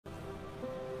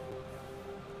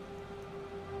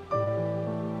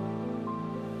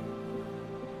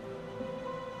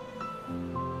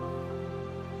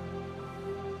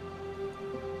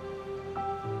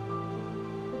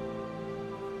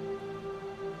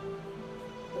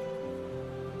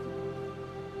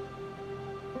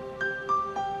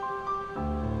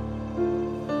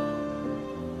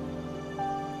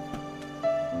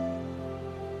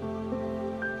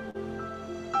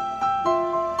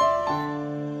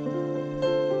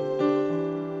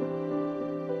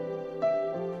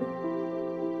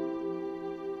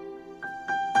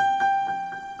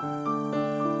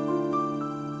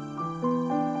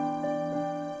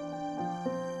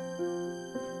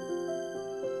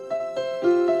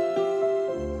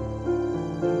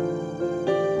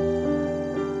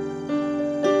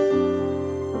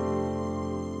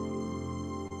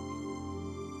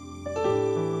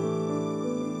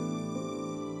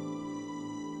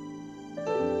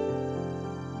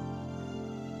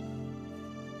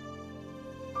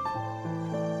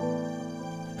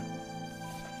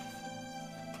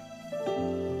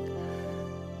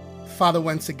Father,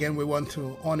 once again, we want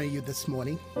to honor you this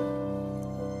morning.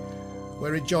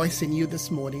 We rejoice in you this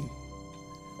morning.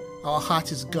 Our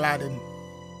heart is gladdened.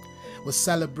 We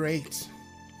celebrate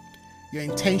your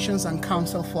intentions and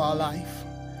counsel for our life.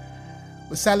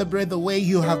 We celebrate the way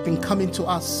you have been coming to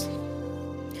us.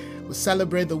 We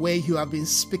celebrate the way you have been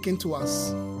speaking to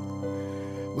us.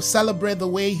 We celebrate the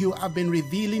way you have been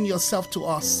revealing yourself to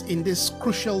us in this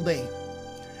crucial day.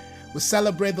 We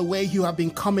celebrate the way you have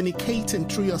been communicating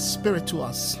through your spirit to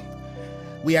us.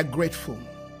 We are grateful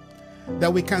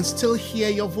that we can still hear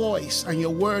your voice and your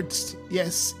words,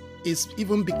 yes, is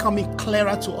even becoming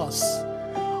clearer to us.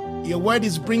 Your word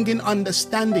is bringing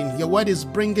understanding. Your word is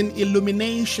bringing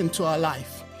illumination to our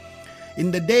life.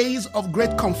 In the days of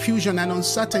great confusion and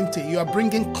uncertainty, you are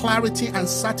bringing clarity and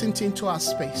certainty into our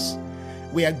space.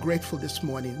 We are grateful this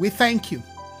morning. We thank you.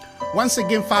 Once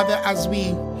again, Father, as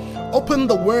we open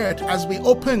the word, as we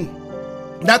open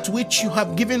that which you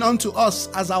have given unto us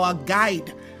as our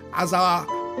guide, as our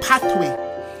pathway,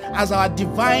 as our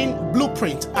divine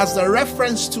blueprint, as the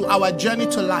reference to our journey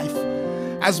to life.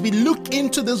 As we look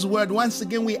into this word, once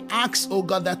again, we ask, oh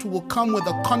God, that we will come with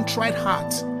a contrite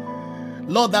heart.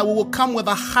 Lord, that we will come with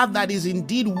a heart that is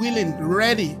indeed willing,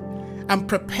 ready, and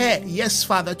prepared, yes,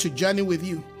 Father, to journey with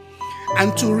you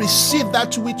and to receive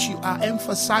that which you are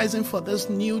emphasizing for this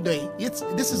new day.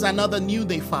 This is another new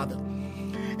day, Father.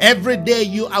 Every day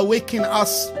you awaken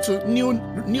us to new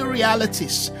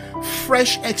realities,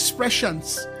 fresh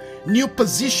expressions, new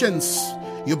positions.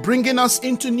 You're bringing us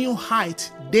into new height.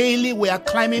 Daily we are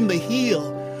climbing the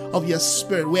hill of your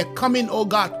spirit. We are coming, oh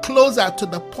God, closer to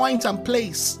the point and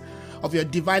place of your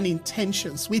divine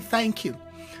intentions. We thank you.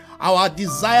 Our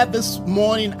desire this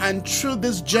morning and through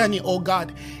this journey, oh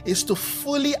God, is to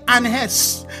fully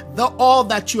enhance all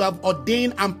that you have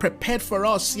ordained and prepared for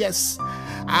us, yes,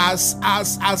 as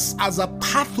a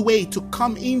pathway to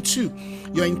come into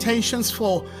your intentions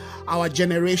for our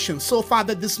generation. So,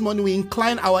 Father, this morning we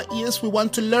incline our ears. We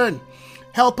want to learn.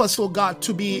 Help us, oh God,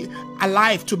 to be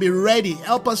alive, to be ready.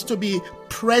 Help us to be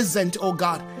present, oh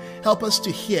God. Help us to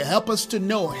hear, help us to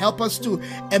know, help us to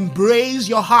embrace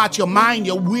your heart, your mind,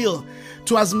 your will.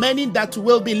 To as many that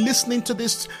will be listening to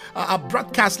this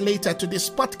broadcast later, to this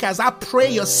podcast, I pray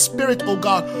your spirit, oh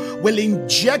God, will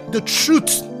inject the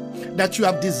truth that you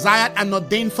have desired and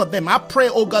ordained for them. I pray,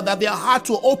 oh God, that their heart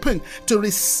will open to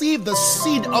receive the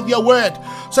seed of your word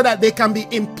so that they can be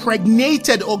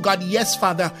impregnated, oh God, yes,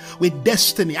 Father, with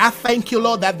destiny. I thank you,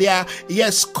 Lord, that their,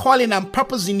 yes, calling and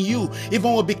purpose in you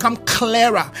even will become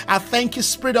clearer. I thank you,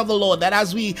 Spirit of the Lord, that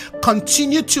as we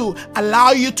continue to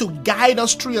allow you to guide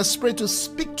us through your spirit to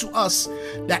speak to us,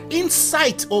 that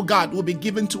insight, oh God, will be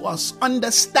given to us.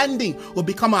 Understanding will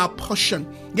become our portion.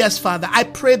 Yes, Father, I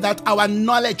pray that our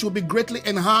knowledge will be greatly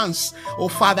enhanced. Oh,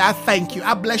 Father, I thank you.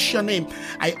 I bless your name.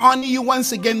 I honor you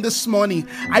once again this morning.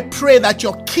 I pray that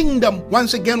your kingdom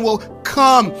once again will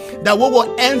come, that we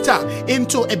will enter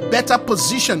into a better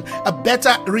position, a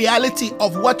better reality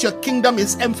of what your kingdom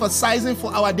is emphasizing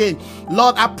for our day.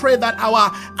 Lord, I pray that our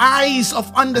eyes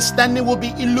of understanding will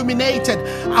be illuminated.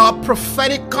 Our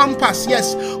prophetic compass,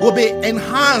 yes, will be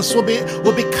enhanced, will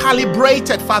be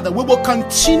calibrated, Father. We will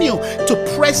continue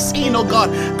to press in, oh God,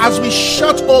 as we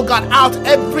shut, oh God, out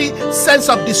every sense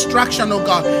of distraction, oh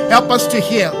God. Help us to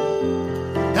hear.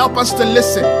 Help us to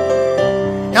listen.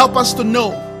 Help us to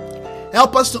know.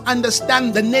 Help us to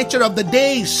understand the nature of the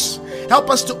days. Help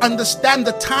us to understand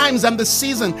the times and the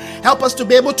season. Help us to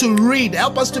be able to read.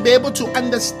 Help us to be able to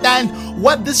understand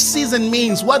what this season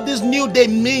means, what this new day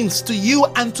means to you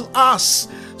and to us,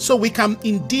 so we can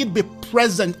indeed be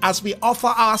present as we offer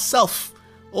ourselves,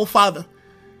 oh Father.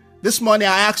 This morning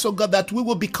I ask, oh God, that we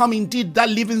will become indeed that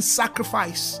living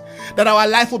sacrifice, that our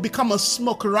life will become a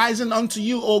smoke rising unto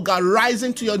you, oh God,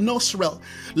 rising to your nostril.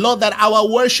 Lord, that our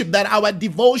worship, that our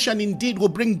devotion indeed will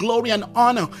bring glory and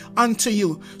honor unto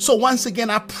you. So once again,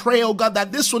 I pray, oh God,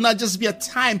 that this will not just be a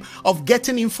time of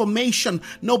getting information.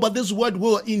 No, but this word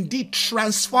will indeed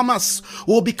transform us.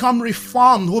 We'll become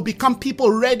reformed. We'll become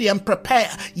people ready and prepared.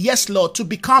 Yes, Lord, to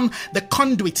become the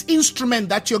conduit, instrument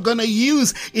that you're going to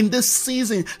use in this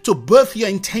season to birth your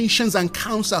intentions and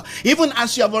counsel. Even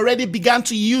as you have already begun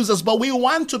to use us, but we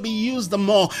want to be used the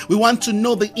more. We want to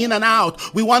know the in and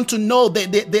out. We want to know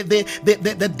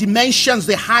the dimensions,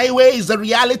 the highways, the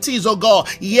realities, oh God.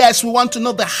 Yes, we want to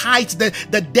know the height,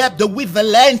 the depth, the width, the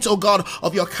length, oh God,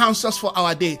 of your counsels for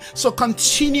our day. So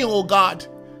continue, oh God,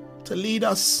 to lead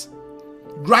us.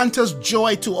 Grant us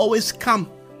joy to always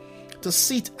come, to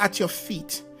sit at your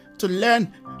feet, to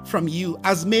learn from you,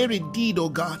 as Mary did, oh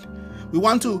God. We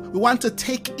want to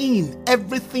take in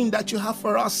everything that you have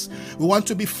for us. We want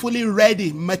to be fully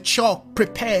ready, mature,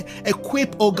 prepare,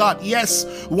 equip, oh God.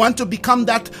 Yes, we want to become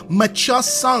that mature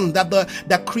son that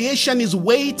the creation is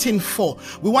waiting for.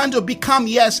 We want to become,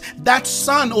 yes, that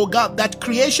son, oh God, that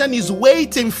creation is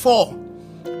waiting for.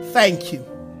 Thank you.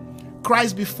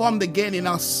 Christ be formed again in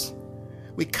us.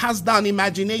 We cast down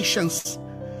imaginations.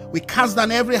 We cast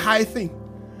down every high thing.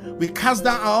 We cast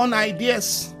down our own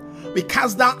ideas. We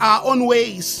cast down our own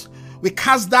ways. We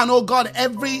cast down, oh God,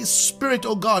 every spirit,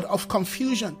 oh God, of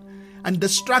confusion and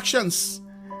distractions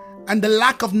and the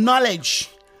lack of knowledge.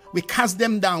 We cast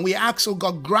them down. We ask, oh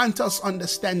God, grant us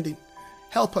understanding.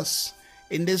 Help us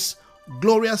in this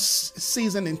glorious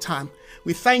season in time.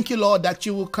 We thank you, Lord, that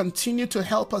you will continue to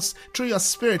help us through your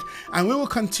spirit, and we will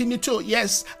continue to,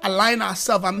 yes, align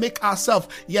ourselves and make ourselves,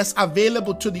 yes,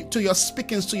 available to your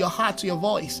speakings, to your heart, to your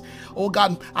voice. Oh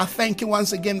God, I thank you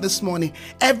once again this morning.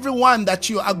 Everyone that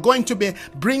you are going to be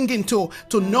bringing to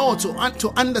know, to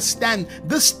understand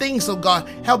these things, oh God,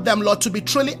 help them, Lord, to be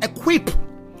truly equipped,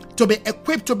 to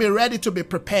be ready, to be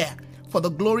prepared. For the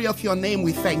glory of your name,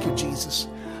 we thank you, Jesus.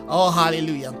 Oh,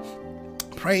 hallelujah.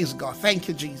 Praise God. Thank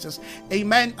you, Jesus.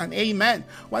 Amen and amen.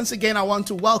 Once again, I want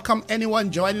to welcome anyone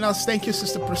joining us. Thank you,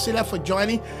 Sister Priscilla, for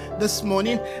joining this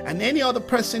morning, and any other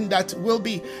person that will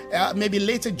be maybe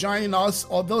later joining us,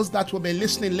 or those that will be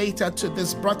listening later to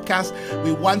this broadcast.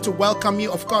 We want to welcome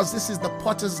you. Of course, this is the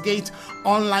Potter's Gate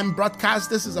online broadcast.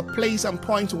 This is a place and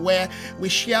point where we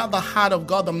share the heart of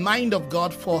God, the mind of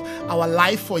God for our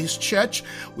life, for his church.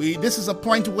 This is a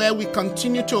point where we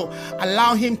continue to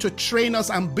allow him to train us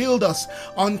and build us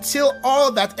until all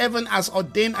that heaven has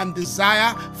ordained and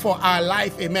desire for our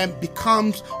life, amen,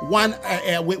 becomes one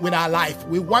with our life.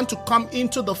 We want to come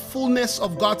into the fullness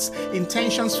of God's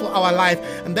intentions for our life,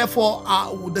 and therefore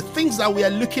the things that we are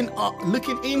looking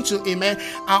into, amen,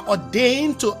 are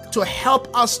ordained to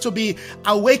help us to be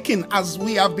awakened, as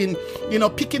we have been,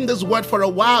 picking this word for a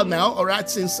while now, all right,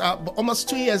 since almost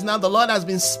 2 years now. The Lord has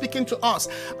been speaking to us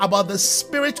about the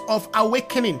spirit of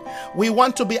awakening. We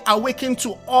want to be awakened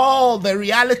to all the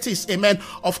realities, amen,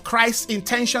 of Christ's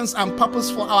intentions and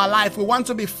purpose for our life. We want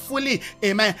to be fully,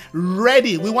 amen,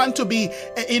 ready. We want to be,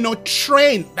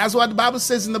 trained. That's what the Bible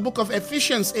says in the book of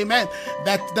Ephesians, amen,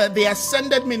 that the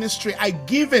ascended ministry are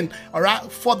given, all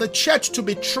right, for the church to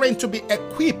be trained, to be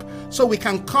equipped, so we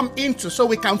can come into, so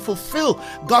we can fulfill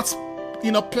God's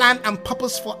plan and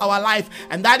purpose for our life.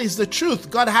 And that is the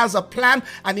truth. God has a plan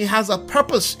and he has a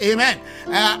purpose, amen.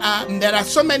 There are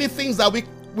so many things that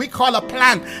we call a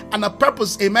plan and a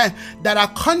purpose, amen, that are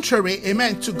contrary,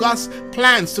 amen, to God's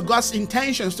plans, to God's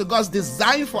intentions, to God's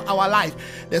design for our life.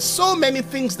 There's so many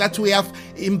things that we have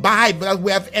imbibed, that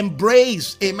we have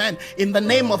embraced, amen, in the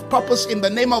name of purpose, in the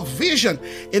name of vision,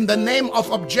 in the name of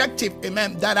objective,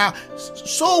 amen, that are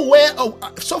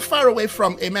so far away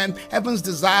from, amen, heaven's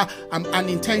desire and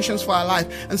intentions for our life.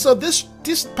 And so this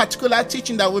particular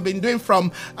teaching that we've been doing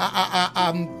from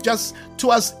just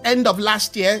towards end of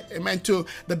last year, amen, to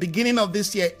the beginning of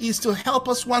this year, is to help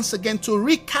us once again to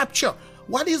recapture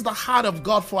what is the heart of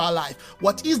God for our life?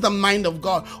 What is the mind of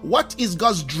God? What is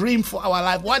God's dream for our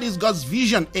life? What is God's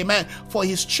vision, amen, for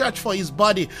his church, for his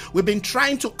body? We've been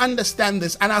trying to understand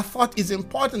this, and I thought it's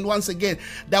important once again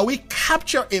that we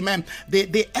capture, amen,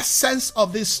 the essence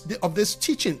of this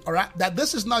teaching, all right? That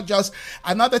this is not just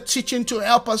another teaching to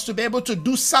help us to be able to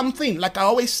do something. Like I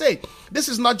always say, this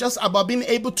is not just about being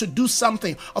able to do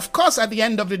something. Of course, at the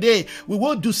end of the day, we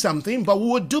will do something, but we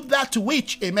will do that to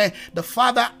which, amen, the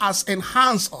Father has enhanced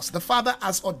us. The Father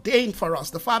has ordained for us.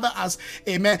 The Father has,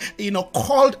 amen,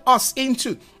 called us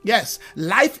into. Yes,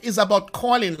 life is about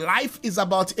calling. Life is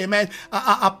about, amen,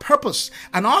 a purpose.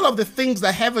 And all of the things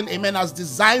that heaven, amen, has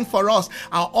designed for us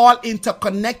are all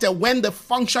interconnected when they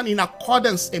function in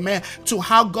accordance, amen, to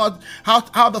how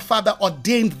the Father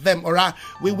ordained them, all right?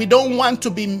 We don't want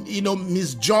to be,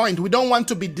 misjoined. We don't want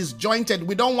to be disjointed.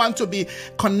 We don't want to be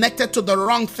connected to the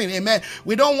wrong thing, amen.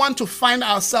 We don't want to find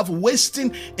ourselves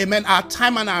wasting, amen, our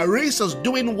time and our resources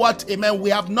doing what, amen,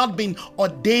 we have not been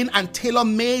ordained and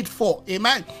tailor-made for,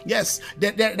 amen. Yes,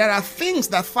 there are things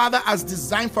that Father has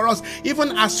designed for us,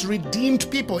 even as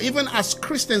redeemed people, even as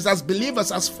Christians, as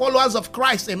believers, as followers of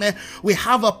Christ, amen. We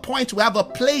have a point, we have a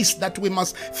place that we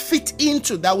must fit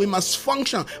into, that we must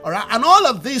function, all right? And all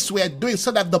of this we are doing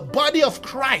so that the body of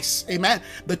Christ, amen,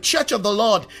 the church of the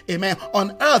Lord, amen,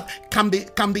 on earth can be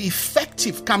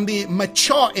effective, can be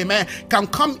mature, amen, can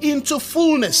come into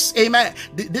fullness, amen. amen,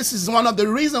 this is one of the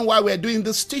reasons why we're doing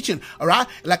this teaching, all right?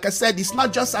 Like I said, it's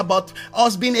not just about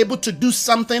us being able to do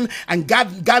something and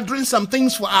gathering some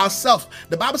things for ourselves.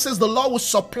 The Bible says the Lord will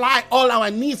supply all our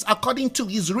needs according to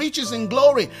his riches in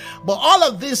glory. But all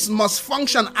of this must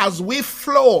function as we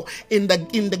flow in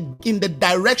the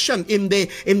direction, in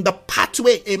the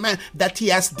pathway, amen, that he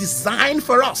has designed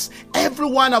for us. Every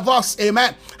one of us,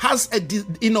 amen, has a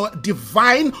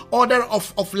divine order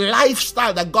of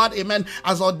lifestyle that God, amen,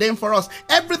 has ordained for us.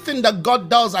 Everything that God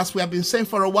does, as we have been saying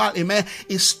for a while, amen,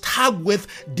 is tagged with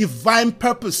divine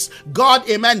purpose. God,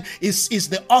 amen, is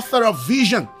the author of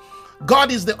vision.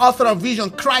 God is the author of vision.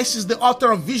 Christ is the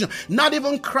author of vision. Not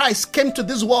even Christ came to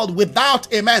this world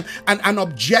without, amen, an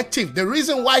objective. The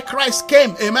reason why Christ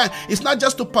came, amen, is not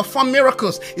just to perform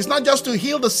miracles. It's not just to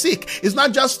heal the sick. It's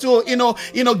not just to,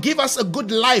 give us a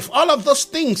good life. All of those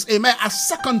things, amen, are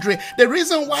secondary. The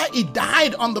reason why he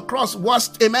died on the cross was,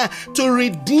 amen, to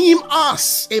redeem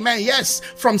us, amen, yes,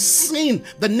 from sin,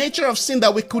 the nature of sin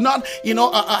that we could not,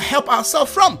 help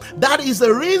ourselves from. That is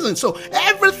the reason. So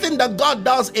everything that God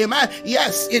does, amen,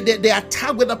 yes, they are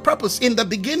tagged with a purpose. In the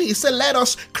beginning, he said, let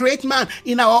us create man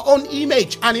in our own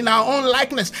image and in our own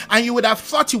likeness. And you would have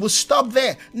thought he would stop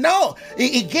there. No,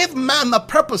 he gave man a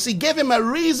purpose. He gave him a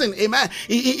reason, amen.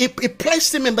 He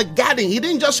placed him in the garden. He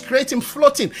didn't just create him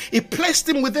floating. He placed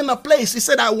him within a place. He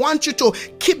said, I want you to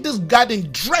keep this garden,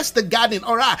 dress the garden,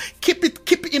 all right? Keep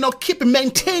it,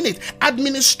 maintain it,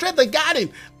 administrate the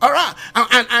garden, all right?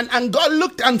 And God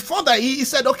looked and further, he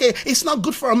said, okay, it's not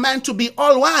good for a man to be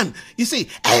all one. You see,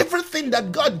 everything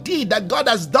that God did, that God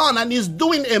has done and is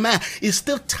doing, amen, is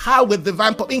still tied with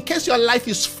divine purpose. In case your life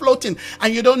is floating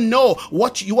and you don't know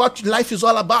what life is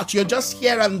all about, you're just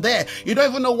here and there. You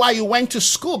don't even know why you went to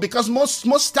school, because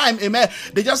most time, amen,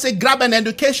 they just say grab an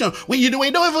education. We don't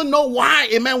even know why,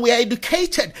 amen, we are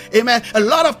educated, amen. A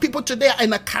lot of people today are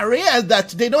in a career that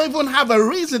they don't even have a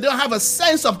reason, they don't have a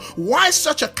sense of why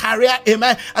such a career,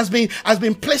 amen, has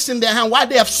been placed in their hand, why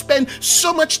they have spent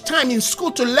so much time in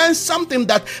school to learn something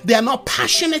that they are not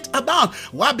passionate about.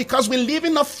 Why? Because we live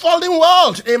in a fallen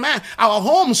world, amen. Our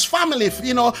homes, family,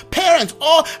 parents,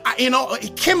 all,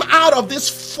 came out of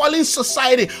this fallen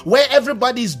society where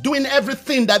everybody is doing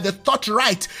everything that they thought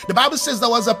right. The Bible says there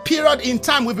was a period in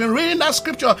time, we've been reading that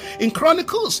scripture in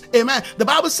Chronicles, amen. The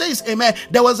Bible says, amen,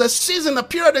 there was a season, a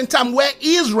period in time where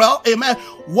Israel, amen,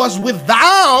 was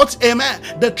without,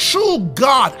 amen, the true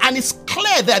God. And it's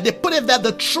clear that they put it there,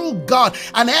 the true God,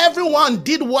 and everyone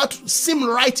did what seemed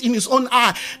right in his own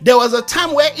eye. There was a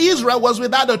time where Israel was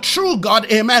without a true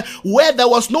God, amen, where there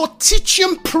was no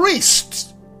teaching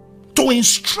priest to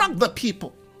instruct the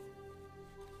people.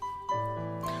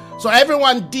 So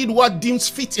everyone did what deems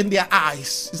fit in their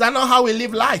eyes. Is that not how we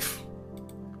live life?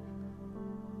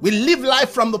 We live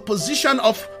life from the position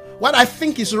of what I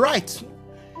think is right.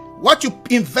 What you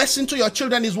invest into your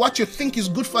children is what you think is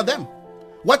good for them.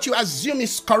 What you assume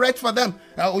is correct for them.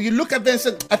 You look at them and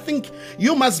say, I think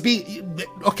you must be,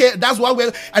 okay, that's what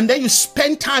we're, and then you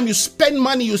spend time, you spend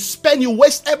money, you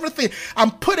waste everything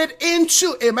and put it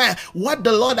into, amen, what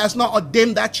the Lord has not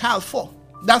ordained that child for.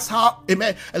 That's how,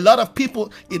 amen, a lot of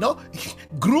people,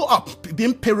 grew up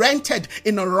being parented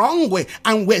in a wrong way,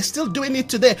 and we're still doing it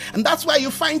today. And that's why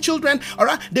you find children, all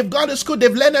right, they've gone to school,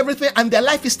 they've learned everything, and their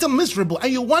life is still miserable.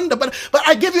 And you wonder, but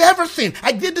I gave you everything.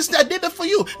 I did this, I did that for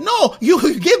you. No, you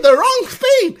gave the wrong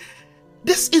thing.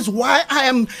 This is why I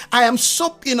am so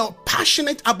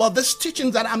passionate about this teaching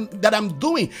that I'm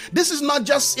doing. This is not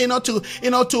just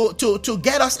to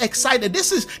get us excited.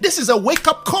 This is a wake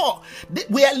up call.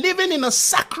 We are living in a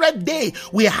sacred day.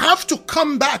 We have to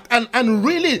come back and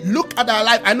really look at our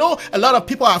life. I know a lot of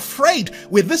people are afraid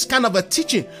with this kind of a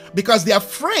teaching because they're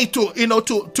afraid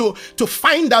to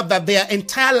find out that their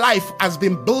entire life has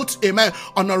been built, amen,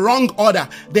 on a wrong order.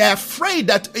 They're afraid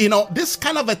that this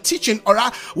kind of a teaching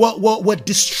will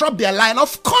disrupt their life. And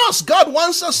of course, God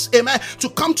wants us, amen, to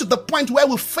come to the point where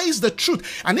we face the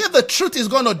truth. And if the truth is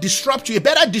going to disrupt you, it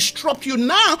better disrupt you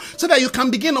now so that you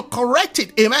can begin to correct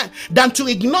it, amen, than to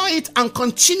ignore it and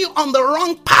continue on the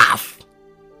wrong path.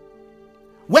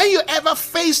 When you ever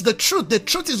face the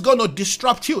truth is going to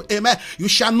disrupt you. Amen. You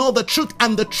shall know the truth,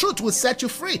 and the truth will set you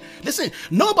free. Listen,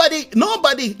 nobody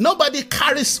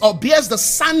carries or bears the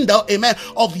sandal, amen,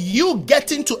 of you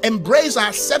getting to embrace or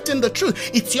accepting the truth.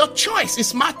 It's your choice.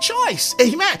 It's my choice.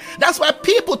 Amen. That's why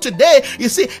people today, you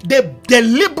see, they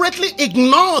deliberately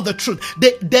ignore the truth.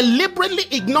 They deliberately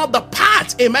ignore the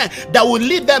path, amen, that will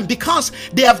lead them because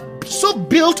they have so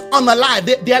built on a lie.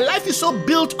 Their life is so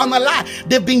built on a lie.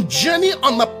 They've been journeying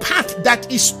on a path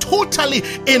that is totally,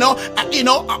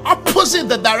 opposite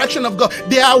the direction of God.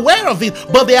 They are aware of it,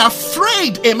 but they are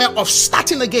afraid, amen, of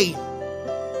starting again.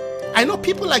 I know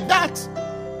people like that.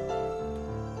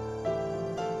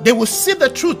 They will see the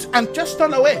truth and just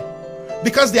turn away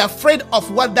because they're afraid of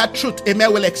what that truth,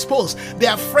 amen, will expose.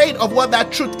 They're afraid of what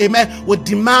that truth, amen, will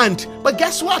demand. But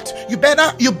guess what? You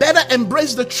better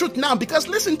embrace the truth now, because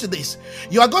listen to this.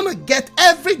 You are going to get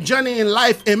every journey in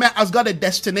life, amen, has got a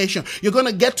destination. You're going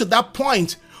to get to that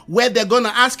point where they're going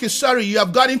to ask you, sorry, you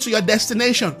have got into your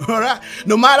destination. All right?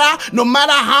 No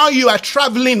matter how you are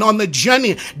traveling on the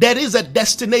journey, there is a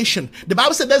destination. The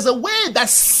Bible said there's a way that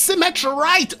seemeth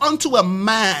right unto a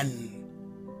man.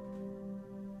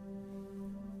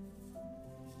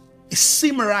 It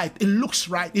seems right, it looks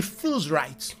right, it feels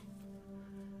right.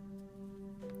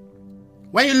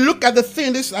 When you look at the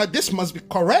thing, this must be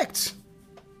correct.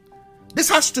 This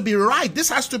has to be right. This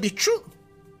has to be true.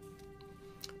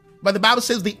 But the Bible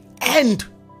says the end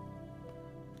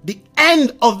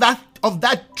of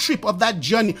that trip, of that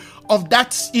journey, of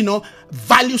that,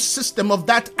 value system, of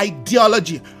that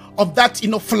ideology, of that,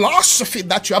 philosophy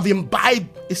that you have imbibed,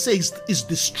 it says is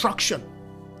destruction.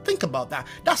 Think about that.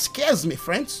 That scares me,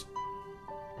 friends.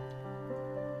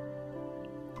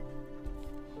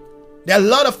 There are a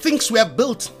lot of things we have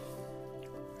built.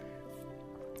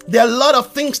 There are a lot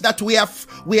of things that we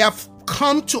have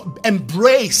come to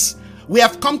embrace. We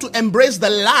have come to embrace the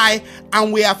lie,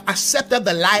 and we have accepted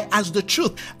the lie as the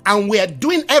truth. And we are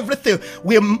doing everything.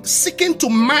 We're seeking to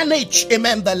manage,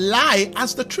 amen, the lie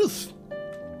as the truth.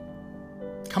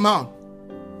 Come on.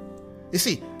 You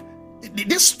see,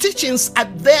 these teachings are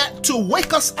there to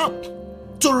wake us up,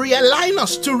 to realign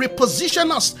us, to reposition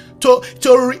us, to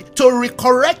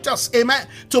recorrect us, amen,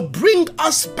 to bring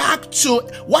us back to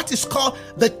what is called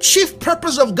the chief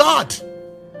purpose of God.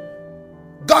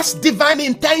 God's divine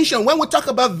intention. When we talk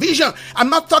about vision, I'm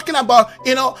not talking about,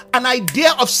 an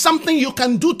idea of something you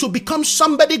can do to become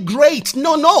somebody great.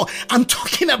 No. I'm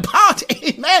talking about,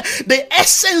 amen, the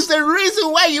essence, the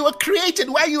reason why you were created,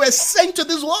 why you were sent to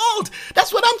this world.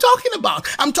 That's what I'm talking about.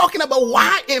 I'm talking about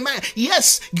why, amen.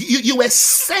 Yes, you were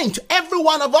sent. Every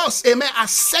one of us, amen, are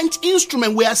sent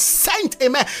instrument. We are sent,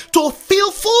 amen, to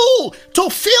feel full,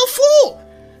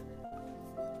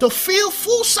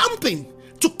 something.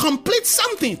 To complete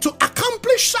something, to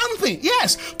accomplish something,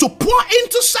 yes, to pour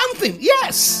into something,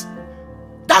 yes.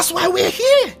 That's why we're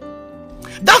here.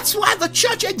 That's why the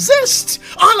church exists.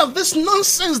 All of this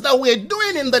nonsense that we're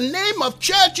doing in the name of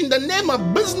church, in the name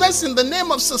of business, in the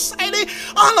name of society,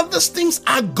 all of these things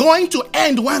are going to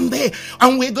end one day.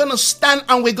 And we're going to stand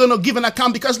and we're going to give an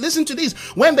account. Because listen to this,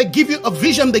 when they give you a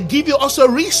vision, they give you also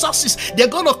resources. They're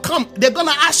going to come, they're going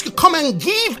to ask you, come and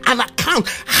give an account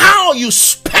how you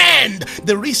spend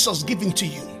the resource given to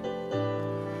you.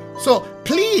 So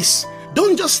please,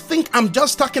 don't just think I'm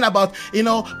just talking about,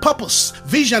 purpose,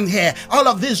 vision here, all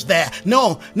of this there.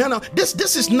 No.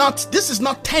 This is not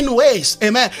 10 ways,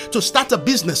 amen, to start a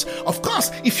business. Of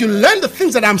course, if you learn the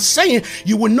things that I'm saying,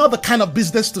 you will know the kind of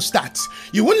business to start.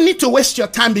 You wouldn't need to waste your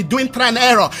time be doing trial and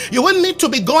error. You wouldn't need to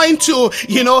be going to,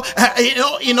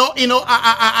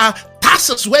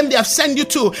 Tarsus when they have sent you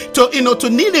to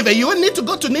Nineveh. You won't need to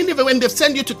go to Nineveh when they've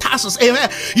sent you to Tarsus. Amen.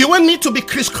 You won't need to be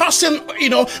crisscrossing,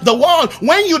 the world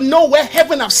when you know where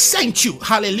heaven has sent you.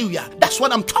 Hallelujah. That's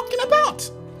what I'm talking about.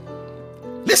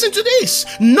 Listen to this.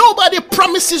 Nobody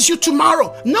promises you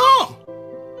tomorrow. No.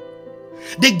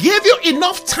 They gave you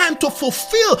enough time to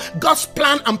fulfill God's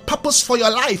plan and purpose for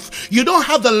your life. You don't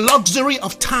have the luxury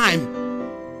of time.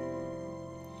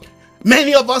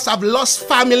 Many of us have lost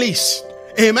families.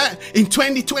 Amen. In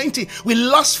 2020, we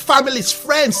lost families,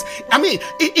 friends. I mean,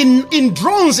 in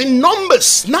drones, in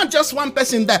numbers, not just one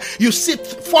person there. You see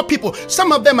 4 people.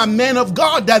 Some of them are men of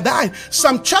God that died.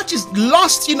 Some churches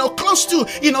lost, close to,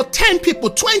 10 people,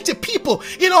 20 people.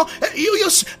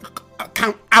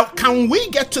 Can we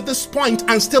get to this point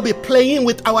and still be playing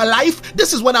with our life?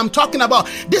 This is what I'm talking about.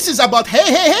 This is about,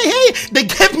 hey, they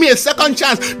gave me a second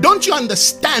chance. Don't you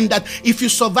understand that if you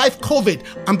survive COVID,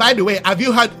 and by the way, have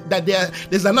you heard that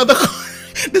there's another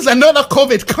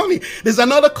COVID coming? There's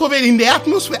another COVID in the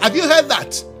atmosphere. Have you heard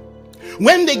that?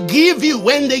 When they give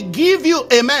you,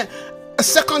 amen, a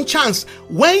second chance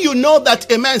when you know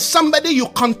that, amen, somebody you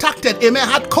contacted, amen,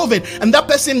 had COVID and that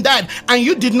person died and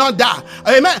you did not die,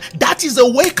 amen. That is a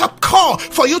wake-up call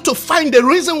for you to find the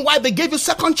reason why they gave you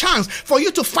second chance, for you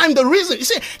to find the reason. You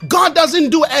see, God doesn't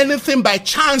do anything by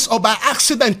chance or by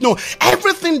accident. No,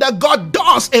 everything that God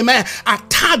does, amen, are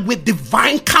tagged with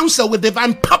divine counsel, with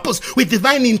divine purpose, with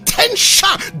divine intention.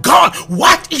 God,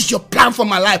 what is your plan for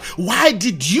my life? Why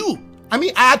did you? I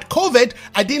mean, I had COVID,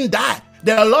 I didn't die.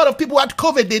 There are a lot of people who had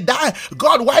COVID, they died.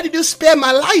 God, why did you spare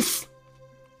my life?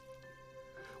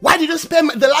 Why did you spare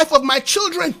the life of my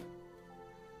children?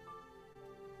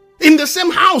 In the same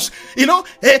house, you know,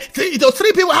 3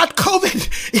 people had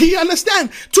COVID. You understand?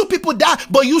 2 people died,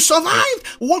 but you survived.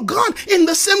 Well, God, in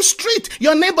the same street,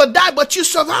 your neighbor died, but you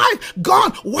survived.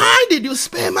 God, why did you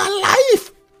spare my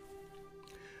life?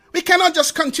 We cannot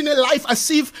just continue life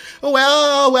as if,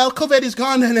 well, COVID is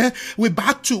gone and we're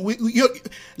back to,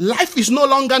 life is no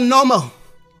longer normal.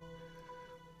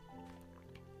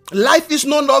 Life is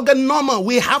no longer normal.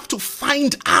 We have to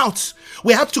find out.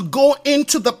 We have to go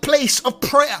into the place of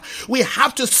prayer. We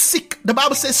have to seek. The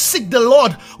Bible says, seek the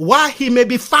Lord while he may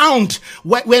be found.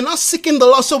 We're not seeking the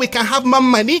Lord so we can have more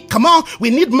money. Come on, we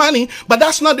need money, but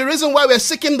that's not the reason why we're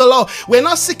seeking the Lord. We're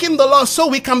not seeking the Lord so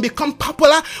we can become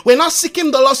popular. We're not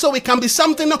seeking the Lord so we can be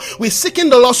something. No, we're seeking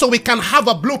the Lord so we can have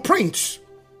a blueprint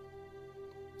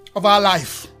of our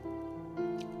life.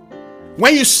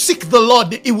 When you seek the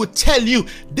Lord, it will tell you,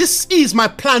 this is my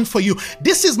plan for you.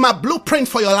 This is my blueprint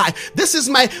for your life. This is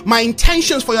my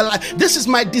intentions for your life. This is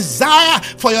my desire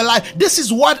for your life. This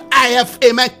is what I have,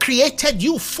 amen, created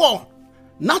you for.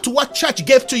 Not what church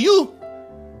gave to you.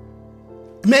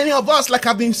 Many of us, like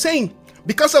I've been saying,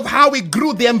 because of how we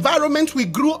grew, the environment we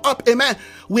grew up, amen,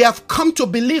 we have come to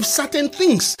believe certain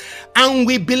things. And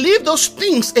we believe those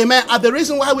things, amen, are the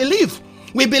reason why we live.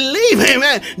 We believe,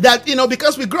 amen, that, you know,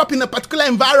 because we grew up in a particular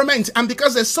environment and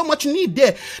because there's so much need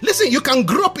there. Listen, you can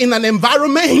grow up in an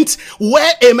environment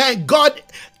where, amen, God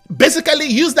basically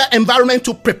used that environment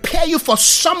to prepare you for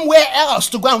somewhere else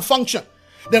to go and function.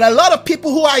 There are a lot of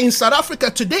people who are in South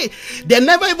Africa today. They're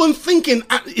never even thinking,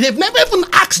 they've never even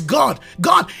asked God,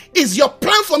 God, is your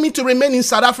plan for me to remain in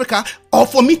South Africa or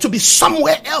for me to be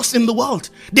somewhere else in the world?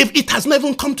 It has never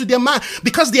even come to their mind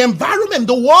because the environment,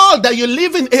 the world that you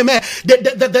live in, amen,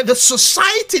 the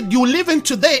society you live in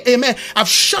today, amen, have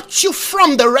shut you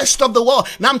from the rest of the world.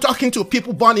 Now I'm talking to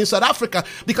people born in South Africa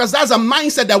because that's a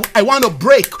mindset that I want to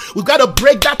break. We've got to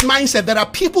break that mindset. There are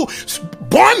people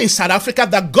born in South Africa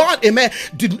that God, amen,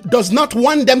 does not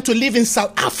want them to live in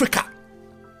South Africa.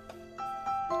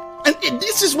 And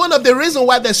this is one of the reasons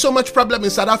why there's so much problem in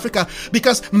South Africa,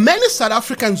 because many South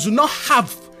Africans do not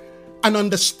have an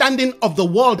understanding of the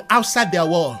world outside their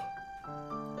world.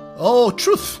 Oh,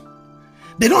 truth.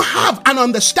 They don't have an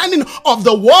understanding of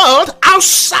the world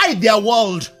outside their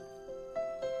world.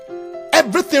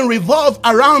 Everything revolves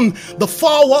around the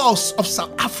 4 walls of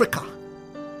South Africa.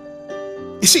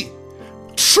 You see,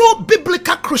 true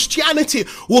biblical Christianity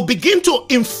will begin to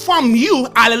inform you,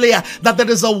 hallelujah, that there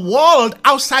is a world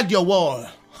outside your world.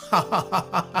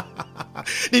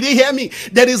 Did you hear me?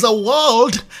 There is a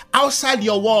world outside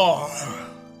your world.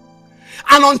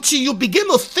 And until you begin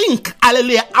to think,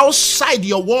 hallelujah, outside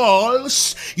your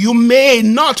walls, you may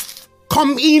not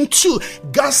come into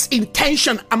God's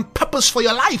intention and purpose for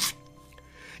your life.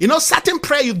 You know, certain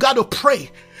prayer you've got to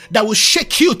pray that will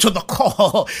shake you to the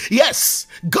core. Yes,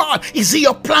 God, is it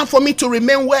your plan for me to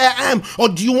remain where I am, or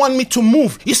do you want me to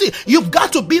move? You see, you've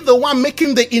got to be the one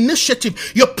making the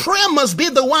initiative. Your prayer must be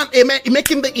the one, amen,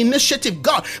 making the initiative.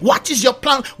 God, what is your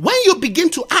plan? When you begin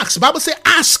to ask, the Bible says,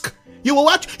 ask. You will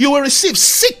what? You will receive.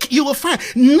 Seek, you will find.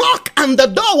 Knock, and the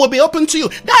door will be open to you.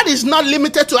 That is not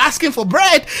limited to asking for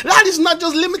bread. That is not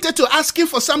just limited to asking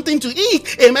for something to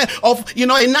eat, amen, of, you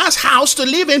know, a nice house to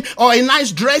live in or a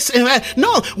nice dress, amen.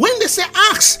 No, when they say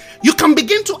ask, you can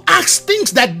begin to ask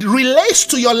things that relates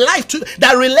to your life,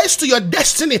 that relates to your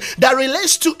destiny, that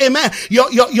relates to, amen,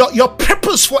 your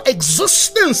purpose for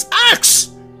existence.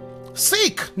 Ask,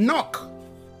 seek, knock.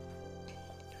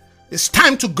 It's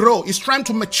time to grow. It's time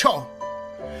to mature.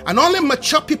 And only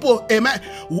mature people, amen,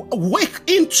 wake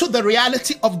into the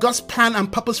reality of God's plan and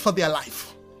purpose for their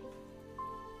life.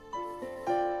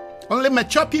 Only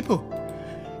mature people.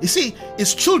 You see,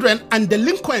 it's children and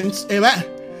delinquents, amen,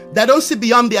 that don't see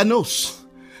beyond their nose,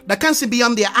 that can't see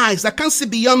beyond their eyes, that can't see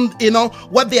beyond, you know,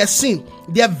 what they are seeing.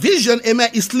 Their vision, amen,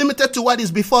 is limited to what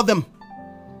is before them.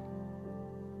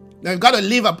 Now you got to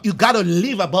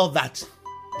live above that.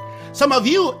 Some of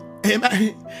you,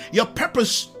 amen, your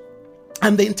purpose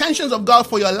and the intentions of God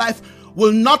for your life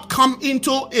will not come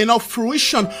into, you know,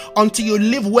 fruition until you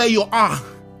live where you are.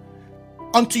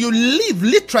 until you leave,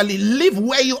 literally leave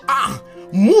where you are.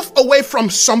 Move away from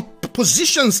some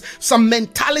positions, some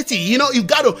mentality. You know, you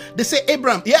got to, they say,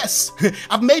 Abraham, yes,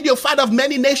 I've made you a father of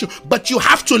many nations, but you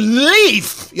have to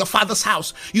leave your father's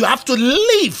house. You have to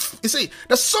leave. You see,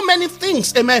 there's so many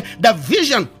things, amen, that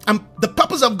vision and the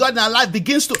purpose of God in our life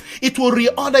begins to, it will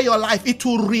reorder your life. It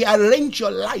will rearrange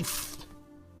your life.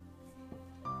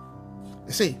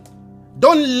 You see,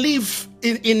 don't live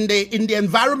in the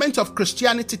environment of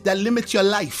Christianity that limits your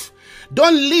life.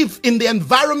 Don't live in the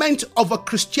environment of a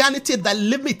Christianity that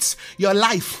limits your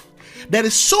life. There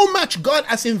is so much God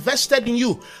has invested in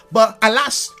you, but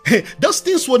alas, those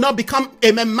things will not become,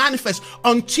 amen, manifest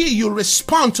until you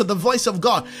respond to the voice of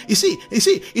God. You see,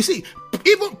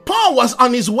 even Paul was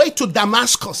on his way to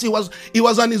Damascus. He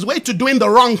was on his way to doing the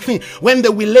wrong thing when they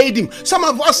waylaid him. Some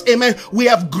of us, amen, we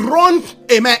have grown,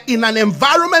 amen, in an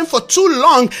environment for too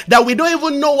long that we don't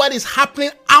even know what is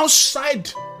happening outside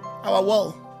our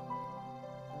world.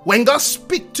 When God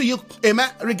speaks to you, amen,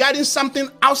 regarding something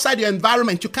outside your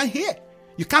environment, you can't hear.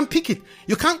 You can't pick it.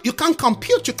 You can't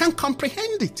compute. You can't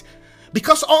comprehend it.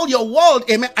 Because all your world,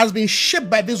 amen, has been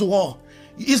shaped by this wall.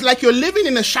 It's like you're living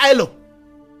in a Shiloh.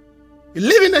 You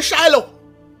live in a Shiloh.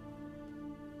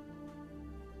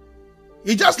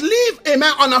 You just live,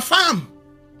 amen, on a farm.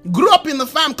 Grew up in the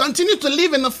farm. Continue to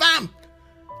live in the farm.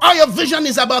 All your vision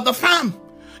is about the farm.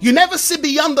 You never see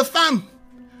beyond the farm.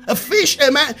 A fish,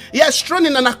 amen, yes, thrown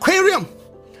in an aquarium.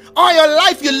 All your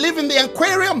life you live in the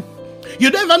aquarium. You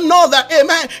don't even know that,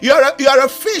 amen, you're a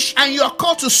fish and you are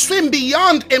called to swim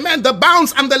beyond, amen, the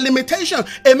bounds and the limitation,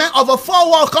 amen, of a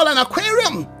four-wall called an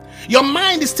aquarium. Your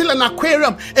mind is still an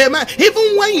aquarium, amen.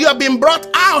 Even when you have been brought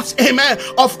out, amen,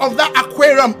 of that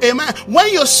aquarium, amen,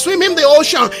 when you're swimming the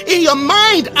ocean, in your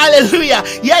mind, hallelujah,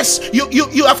 yes,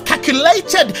 you have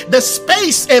calculated the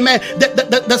space, amen,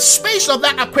 the space of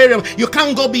that aquarium. You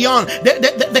can't go beyond.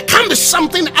 There can be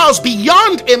something else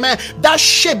beyond, amen, that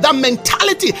shape, that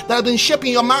mentality that has been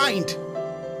shaping your mind.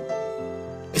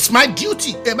 It's my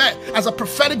duty, amen, as a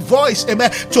prophetic voice,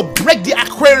 amen, to break the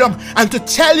aquarium and to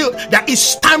tell you that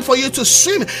it's time for you to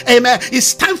swim, amen.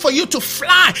 It's time for you to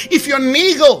fly. If you're an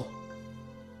eagle,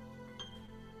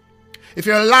 if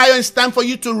you're a lion, it's time for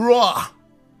you to roar.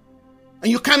 And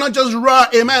you cannot just roar,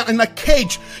 amen, in a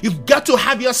cage. You've got to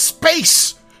have your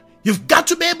space. You've got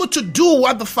to be able to do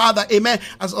what the Father, amen,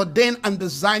 has ordained and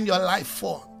designed your life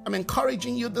for. I'm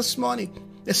encouraging you this morning.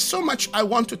 There's so much I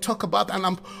want to talk about, and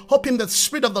I'm hoping that the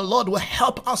Spirit of the Lord will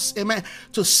help us, amen,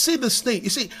 to see this thing.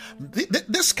 You see,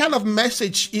 this kind of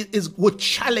message would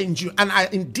challenge you, and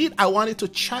I wanted to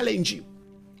challenge you.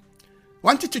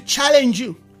 Wanted to challenge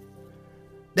you.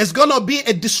 There's going to be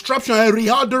a disruption, a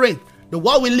reordering. The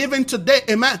world we live in today,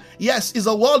 amen, yes, is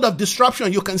a world of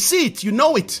disruption. You can see it, you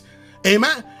know it.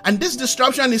 Amen. And this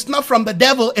disruption is not from the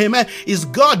devil. Amen. It's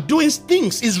God doing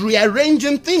things. Is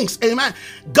rearranging things. Amen.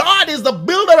 God is the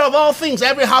builder of all things.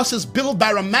 Every house is built by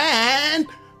a man,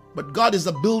 but God is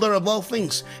the builder of all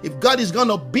things. If God is going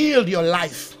to build your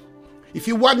life, if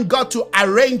you want God to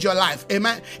arrange your life,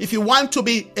 amen, if you want to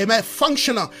be, amen,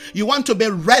 functional, you want to be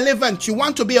relevant, you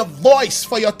want to be a voice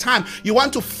for your time, you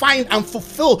want to find and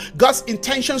fulfill God's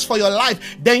intentions for your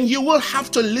life, then you will have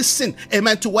to listen,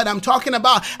 amen, to what I'm talking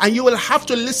about, and you will have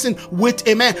to listen with,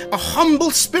 amen, a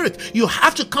humble spirit. You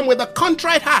have to come with a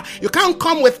contrite heart. You can't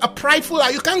come with a prideful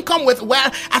heart. You can't come with,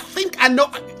 well, I think I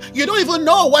know. You don't even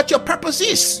know what your purpose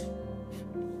is.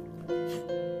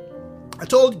 I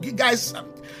told you guys,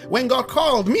 when God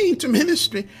called me into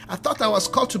ministry, I thought I was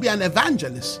called to be an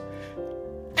evangelist.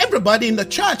 Everybody in the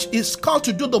church is called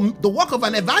to do the work of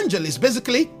an evangelist,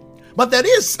 basically. But there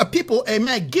is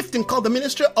a gifting called the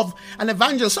ministry of an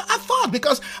evangelist. So I thought,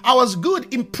 because I was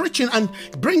good in preaching and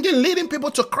leading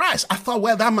people to Christ, I thought,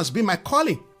 well, that must be my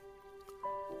calling.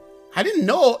 I didn't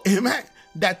know, amen,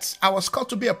 that I was called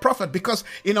to be a prophet, because,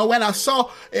 you know, when I saw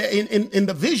in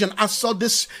the vision, I saw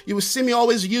this, you will see me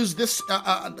always use this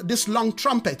long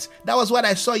trumpet. That was what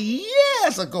I saw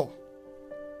years ago.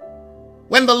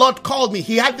 When the Lord called me,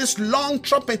 he had this long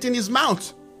trumpet in his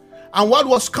mouth. And what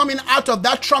was coming out of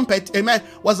that trumpet, amen,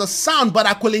 was a sound, but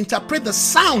I could interpret the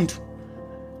sound.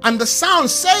 And the sound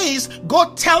says,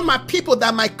 go tell my people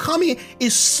that my coming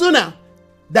is sooner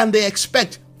than they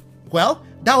expect. Well,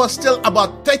 that was still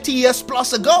about 30 years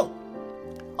plus ago.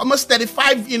 Almost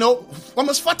 35,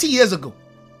 almost 40 years ago.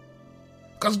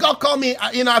 Because God called me,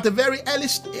 at a very early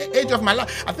age of my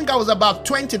life. I think I was about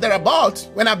 20 thereabouts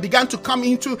when I began to come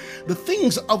into the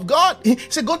things of God. He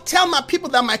said, go tell my people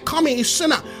that my coming is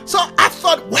sooner. So I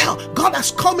thought, well, God has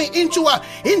called me into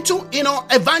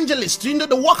evangelist, into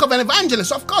the work of an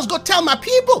evangelist. Of course, go tell my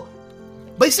people.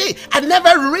 But you see, I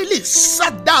never really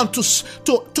sat down to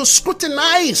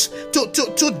scrutinize,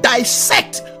 to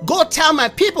dissect. Go tell my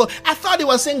people. I thought he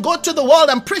was saying, go to the world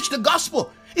and preach the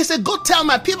gospel. He said, go tell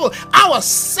my people, I was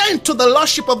sent to the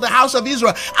lordship of the house of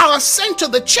Israel. I was sent to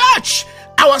the church.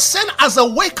 I was sent as a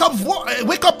wake up voice.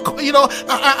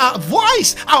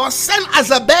 I was sent as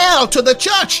a bell to the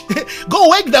church. Go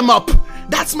wake them up.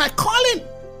 That's my calling.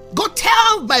 Go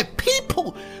tell my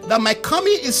people that my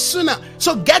coming is sooner.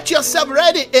 So get yourself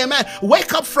ready, amen.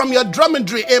 Wake up from your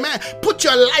dromedary, amen. Put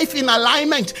your life in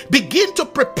alignment. Begin to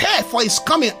prepare for his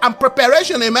coming. And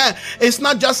preparation, amen, it's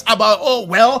not just about, oh,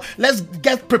 well, let's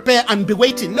get prepared and be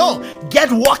waiting. No, get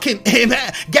walking,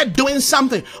 amen. Get doing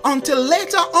something until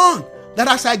later on. That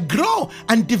as I grow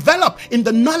and develop in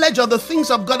the knowledge of the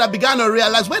things of God, I began to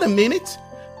realize, wait a minute.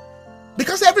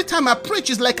 Because every time I preach,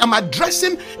 it's like I'm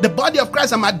addressing the body of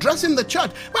Christ. I'm addressing the church.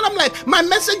 But I'm like, my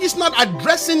message is not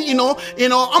addressing,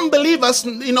 unbelievers,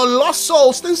 lost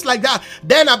souls, things like that.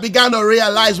 Then I began to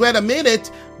realize, wait a minute,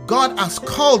 God has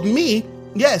called me,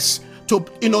 yes,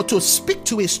 to speak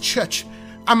to his church.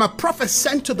 I'm a prophet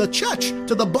sent to the church,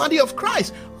 to the body of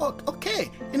Christ. Oh,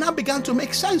 okay. It now began to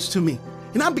make sense to me.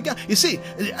 You see,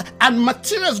 and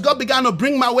materials God began to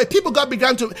bring my way. People God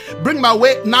began to bring my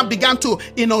way. Now began to,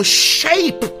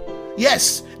 shape,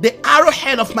 yes, the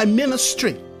arrowhead of my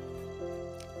ministry.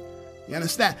 You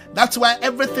understand? That's why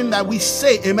everything that we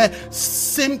say, amen,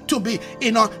 seem to be,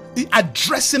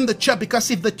 addressing the church.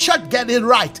 Because if the church get it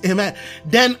right, amen,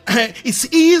 then it's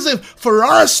easy for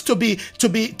us to be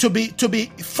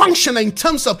functioning in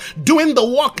terms of doing the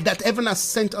work that heaven has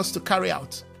sent us to carry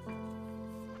out.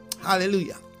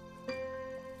 Hallelujah.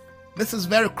 This is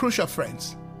very crucial,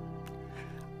 friends.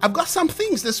 I've got some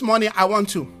things this morning I want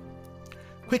to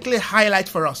quickly highlight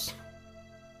for us.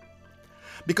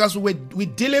 Because we're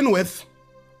dealing with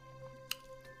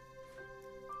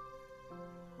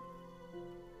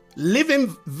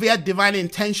living via divine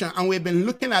intention, and we've been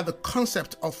looking at the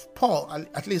concept of Paul.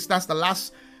 At least that's the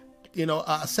last,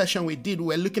 session we did.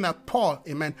 We're looking at Paul,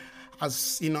 amen,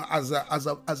 as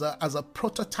a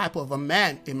prototype of a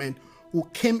man, amen, who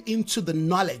came into the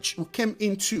knowledge, who came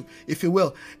into, if you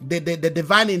will, the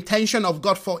divine intention of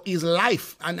God for his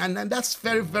life. And that's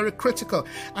very, very critical.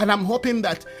 And I'm hoping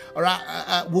that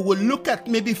we will look at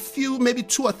maybe 2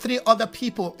 or 3 other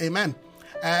people, amen,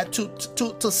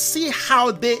 to see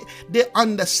how they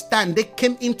understand. They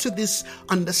came into this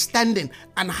understanding,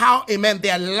 and how, amen,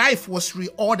 their life was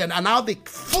reordered, and how they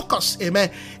focus,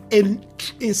 amen, in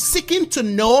seeking to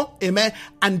know, amen,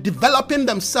 and developing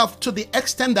themselves to the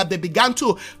extent that they began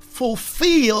to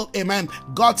fulfill, amen,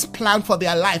 God's plan for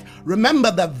their life.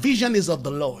 Remember that vision is of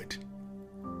the Lord.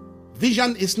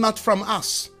 Vision is not from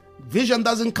us. Vision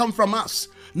doesn't come from us.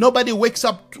 Nobody wakes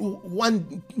up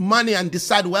one morning and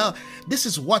decide, well, this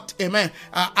is what, amen,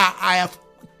 I have,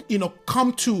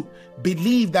 come to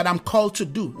believe that I'm called to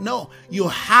do. No, you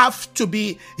have to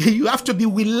be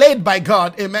waylaid by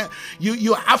God, amen.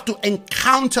 You have to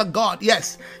encounter God.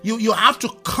 Yes, you have to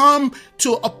come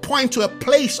to a point, to a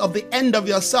place of the end of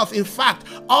yourself. In fact,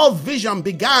 all vision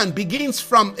begins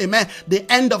from, amen, the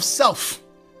end of self.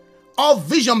 All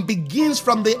vision begins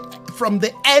from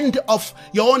the end of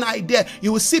your own idea.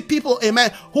 You will see people,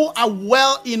 amen, who are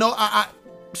well, are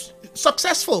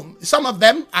successful. Some of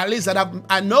them, at least that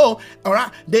I know, all right,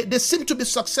 they seem to be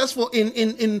successful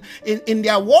in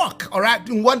their work, all right,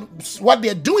 in what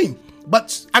they're doing.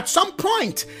 But at some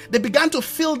point, they began to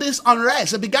feel this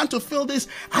unrest. They began to feel this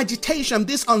agitation,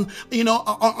 this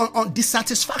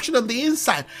dissatisfaction on the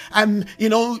inside. And,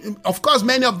 of course,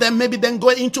 many of them maybe then go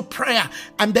into prayer.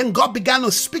 And then God began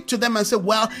to speak to them and say,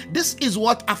 well, this is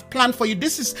what I've planned for you.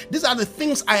 These are the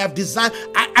things I have designed.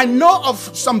 I know of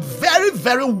some very,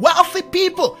 very wealthy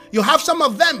people. You have some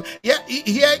of them here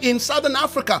in Southern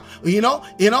Africa,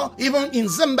 even in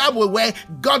Zimbabwe, where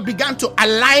God began to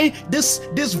align this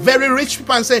very rich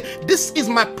people and say, this is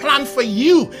my plan for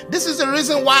you. This is the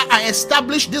reason why I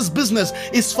established this business.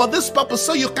 It's for this purpose,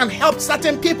 so you can help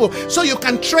certain people, so you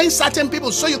can train certain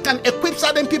people, so you can equip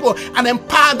certain people and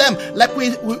empower them. Like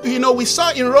we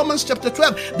saw in Romans chapter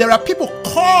 12, there are people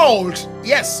called,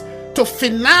 yes, to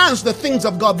finance the things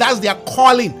of God. That's their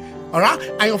calling. All right.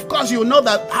 And of course, you know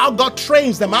that how God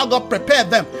trains them, how God prepared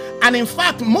them. And in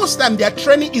fact, most of them, their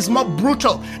training is more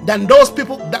brutal than those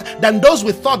people, than those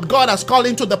we thought God has called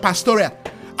into the pastoral.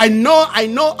 I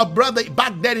know a brother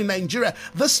back then in Nigeria.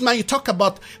 This man, you talk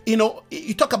about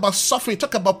suffering, you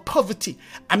talk about poverty.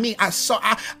 I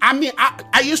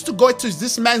used to go to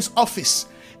this man's office.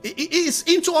 He's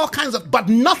into all kinds of, but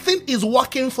nothing is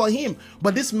working for him.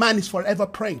 But this man is forever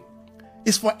praying.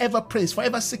 He's forever praying. He's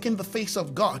forever seeking the face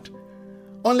of God.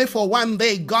 Only for one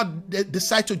day, God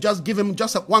decided to just give him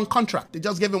just one contract. They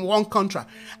just gave him one contract.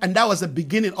 And that was the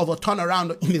beginning of a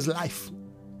turnaround in his life.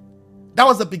 That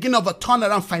was the beginning of a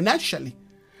turnaround financially.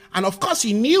 And of course,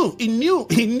 he knew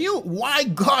why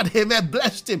God, amen,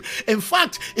 blessed him. In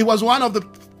fact, it was one of the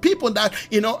people that,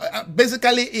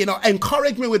 basically,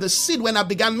 encouraged me with a seed when I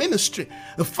began ministry.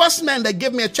 The first man that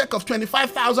gave me a check of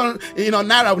 25,000,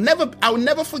 naira, I will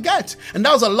never forget. And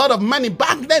that was a lot of money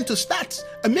back then to start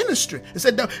a ministry. He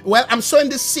said, well, I'm sowing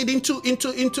this seed into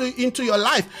your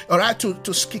life, all right, to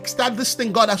kickstart this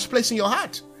thing God has placed in your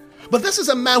heart. But this is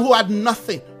a man who had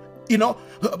nothing.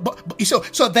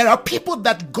 So there are people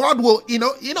that God will,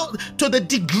 to the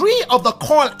degree of the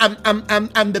call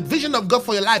and the vision of God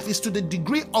for your life is to the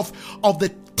degree of the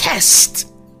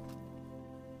test.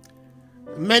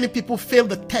 Many people fail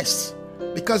the test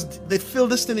because they feel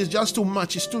this thing is just too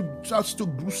much. It's just too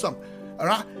gruesome. All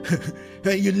right,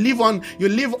 you live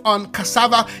on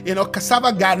cassava,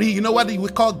 cassava gari. You know what we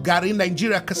call gari in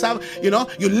Nigeria, cassava.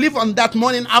 You live on that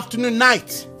morning, afternoon,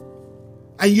 night.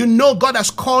 And God has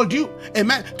called you,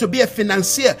 amen, to be a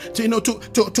financier,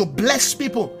 to bless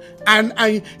people,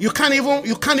 and you can't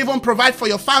even provide for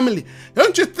your family.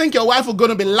 Don't you think your wife is going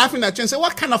to be laughing at you and say,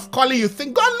 "What kind of calling you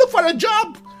think? Go and look for a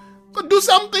job, go do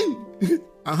something."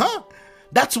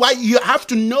 That's why you have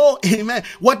to know, amen,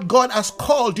 what God has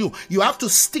called you. You have to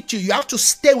stick to it. You have to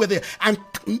stay with it. And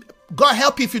God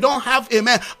help you if you don't have,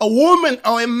 amen, a woman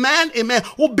or a man, amen,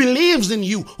 who believes in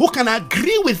you, who can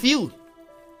agree with you.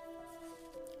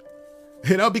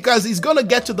 Because it's going to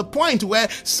get to the point where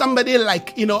somebody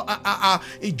like,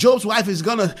 Job's wife is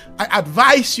going to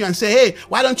advise you and say, "Hey,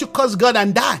 why don't you curse God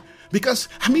and die?" Because,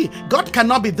 God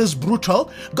cannot be this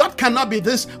brutal. God cannot be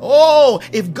this,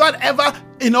 if God ever,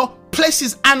 place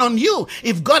his hand on you,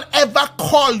 if God ever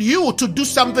call you to do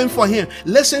something for him,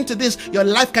 listen to this, your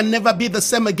life can never be the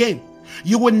same again.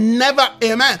 You will never,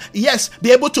 amen, yes,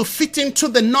 be able to fit into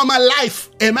the normal life,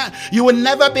 amen. You will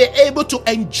never be able to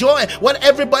enjoy what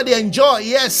everybody enjoy,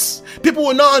 yes. People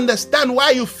will not understand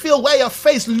why you feel, why your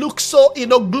face looks so,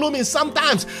 gloomy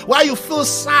sometimes, why you feel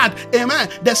sad, amen.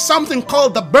 There's something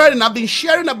called the burden. I've been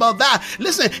sharing about that.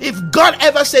 Listen, if God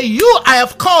ever say, I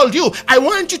have called you, I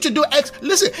want you to do X,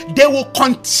 listen, they will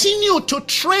continue to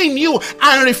train you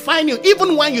and refine you,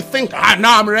 even when you think,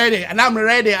 now I'm ready, and I'm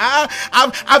ready.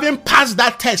 I've been passed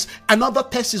that test. Another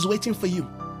test is waiting for you,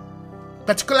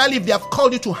 particularly if they have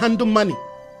called you to handle money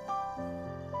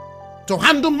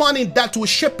that will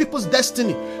shape people's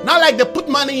destiny. Not like they put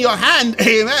money in your hand,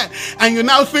 amen, and you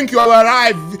now think you have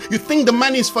arrived, you think the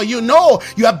money is for you. No,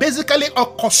 you are basically a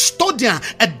custodian,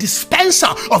 a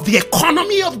dispenser of the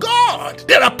economy of God.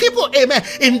 There are people, amen,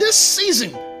 in this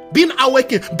season being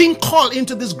awakened, being called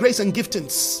into this grace and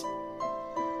giftings.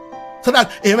 So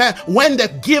that, amen, when they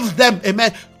give them,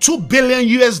 amen, $2 billion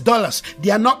US,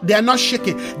 they are not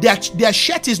shaking. Their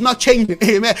shirt is not changing,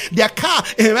 amen. Their car,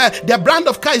 amen, their brand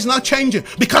of car is not changing,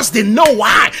 because they know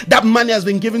why that money has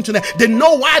been given to them. They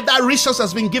know why that resource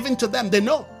has been given to them. They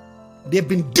know they've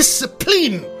been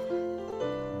disciplined.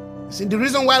 See, the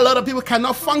reason why a lot of people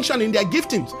cannot function in their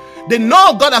giftings, they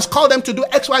know God has called them to do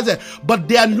X, Y, Z, but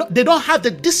they don't have the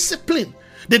discipline.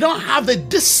 They don't have the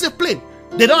discipline.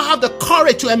 They don't have the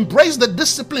courage to embrace the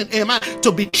discipline, amen,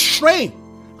 to be trained.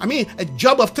 A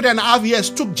job of 3.5 years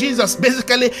took Jesus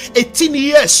basically 18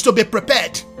 years to be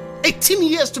prepared. 18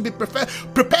 years to be prepared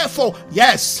for,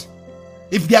 yes.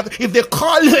 If they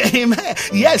call you, amen,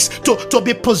 yes, to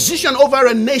be positioned over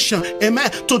a nation,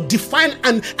 amen, to define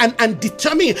and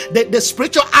determine the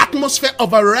spiritual atmosphere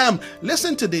of a realm,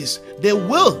 listen to this, they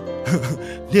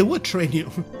will train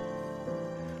you.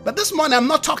 But this morning, I'm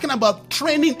not talking about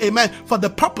training, amen, for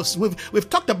the purpose. We've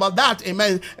talked about that,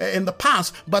 amen, in the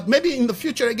past. But maybe in the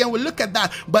future, again, we'll look at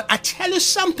that. But I tell you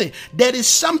something. There is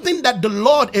something that the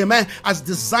Lord, amen, has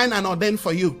designed and ordained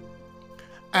for you.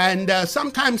 And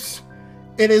sometimes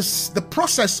it is the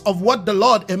process of what the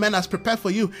Lord, amen, has prepared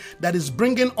for you that is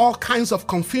bringing all kinds of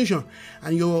confusion.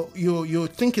 And you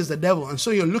think it's the devil. And so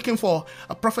you're looking for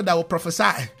a prophet that will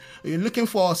prophesy. You're looking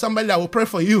for somebody that will pray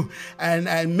for you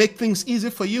and make things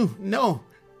easy for you. No.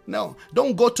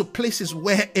 Don't go to places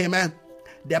where, amen,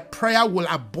 their prayer will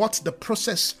abort the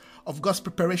process of God's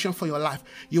preparation for your life.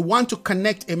 You want to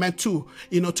connect, amen, to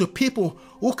people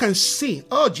who can see.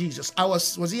 Oh, Jesus.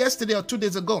 Was it yesterday or 2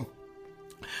 days ago?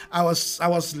 I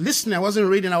was listening. I wasn't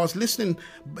reading. I was listening,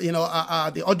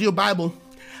 the audio Bible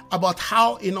about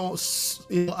how,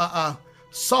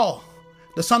 Saul,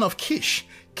 the son of Kish,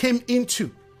 came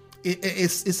into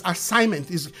his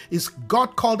assignment. Is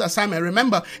God called assignment.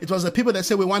 Remember, it was the people that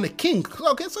said, we want a king.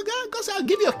 Okay, so God said, I'll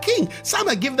give you a king.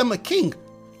 Samuel give them a king.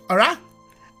 All right?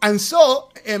 And so,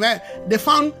 amen, they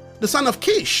found the son of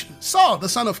Kish, Saul, the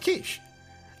son of Kish.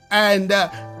 And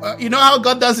you know how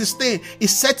God does his thing. He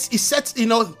sets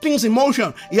things in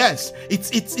motion. Yes,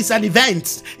 it's an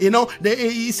event.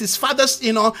 It's his father's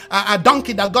a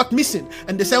donkey that got missing,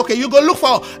 and they say, okay, you go look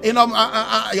for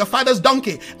your father's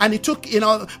donkey. And he took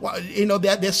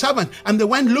their servant, and they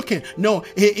went looking. No,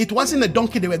 it wasn't a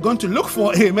donkey they were going to look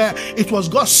for. Amen. It was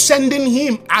God sending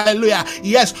him. Hallelujah.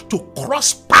 Yes, to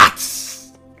cross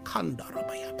paths.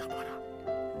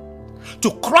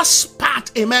 To cross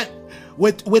paths. Amen.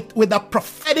 With a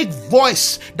prophetic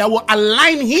voice that will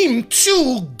align him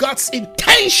to God's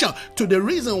intention, to the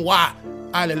reason why,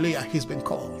 hallelujah, he's been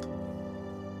called.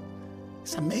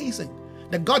 It's amazing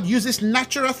that God uses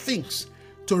natural things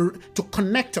to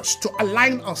connect us, to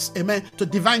align us, amen, to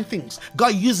divine things.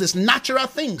 God uses natural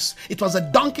things. It was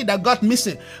a donkey that got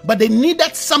missing, but they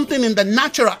needed something in the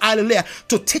natural, hallelujah,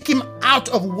 to take him out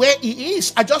of where he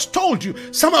is. I just told you,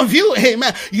 some of you,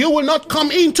 amen, you will not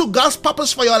come into God's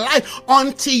purpose for your life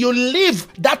until you leave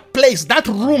that place, that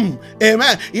room,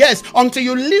 amen, yes, until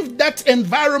you leave that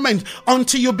environment,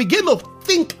 until you begin to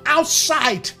think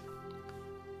outside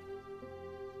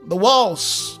the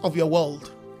walls of your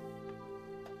world.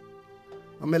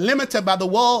 I'm limited by the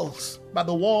walls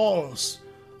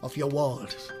of your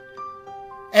world.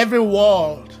 Every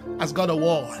world has got a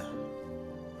wall.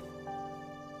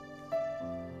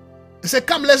 They said,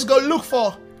 come, let's go look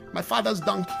for my father's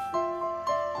donkey.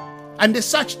 And they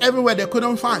searched everywhere, they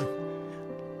couldn't find.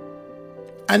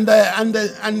 And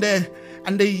the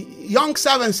young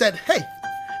servant said, hey,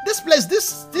 this place,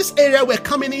 this area we're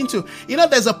coming into,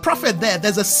 there's a prophet there,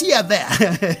 there's a seer there.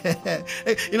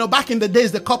 Back in the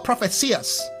days, they called prophets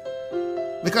seers.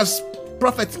 Because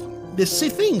prophets, they see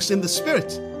things in the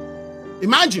spirit.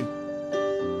 Imagine.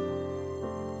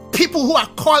 People who are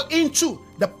called into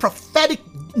the prophetic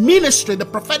ministry, the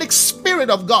prophetic spirit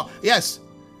of God. Yes.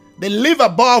 They live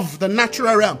above the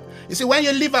natural realm. You see, when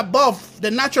you live above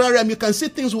the natural realm, you can see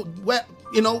things where,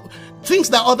 things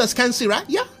that others can't see, right?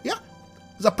 Yeah.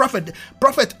 The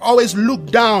prophet always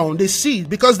look down. They see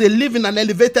because they live in an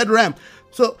elevated realm.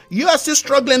 So you are still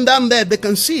struggling down there. They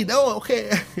can see. Oh,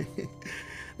 okay.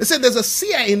 They say there's a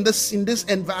seer in this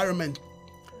environment.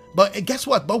 But guess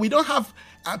what? But we don't have.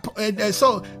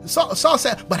 So Saul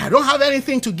said, but I don't have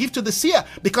anything to give to the seer,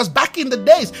 because back in the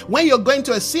days when you're going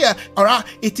to a seer,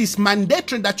 it is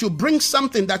mandatory that you bring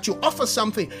something, that you offer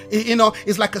something.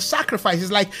 It's like a sacrifice.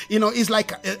 It's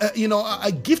like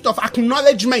a gift of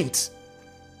acknowledgement.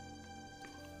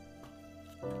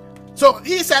 So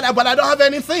he said, but I don't have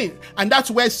anything. And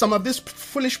that's where some of these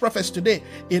foolish prophets today,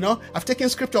 have taken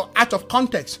scripture out of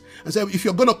context and said, if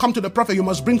you're going to come to the prophet, you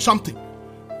must bring something.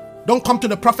 Don't come to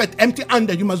the prophet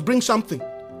empty-handed. You must bring something.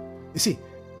 You see,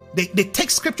 they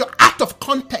take scripture out of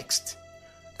context.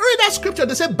 Read that scripture.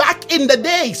 They say, back in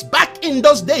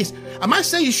those days. Am I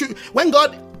saying you should, when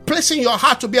God placing your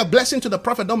heart to be a blessing to the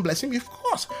prophet, don't bless him? Of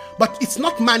course. But it's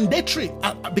not mandatory,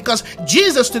 because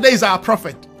Jesus today is our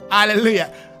prophet.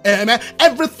 Hallelujah. Amen.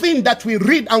 Everything that we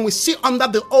read and we see under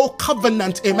the old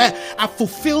covenant, amen, are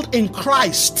fulfilled in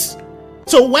Christ.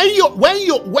 So when you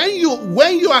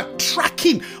are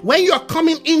tracking, when you are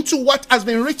coming into what has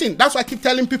been written, that's why I keep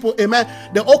telling people, amen,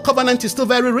 the old covenant is still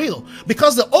very real,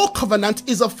 because the old covenant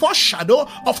is a foreshadow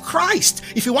of Christ.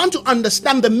 If you want to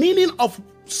understand the meaning of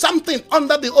something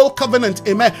under the old covenant,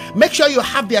 amen, make sure you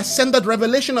have the ascended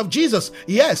revelation of Jesus.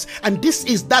 Yes, and this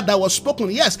is that was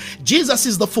spoken. Yes, Jesus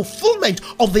is the fulfillment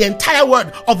of the entire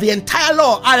word, of the entire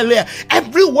law. Hallelujah.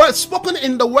 Every word spoken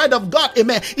in the word of God,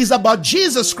 amen, is about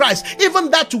Jesus Christ. Even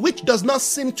that which does not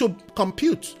seem to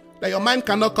compute, that your mind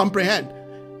cannot comprehend,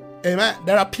 amen,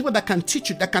 there are people that can teach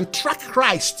you, that can track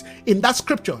Christ in that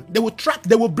scripture. They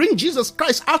will bring Jesus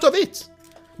Christ out of it,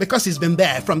 because he's been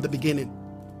there from the beginning.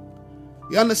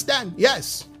 You understand?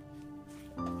 Yes.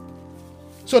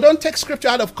 So don't take scripture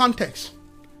out of context.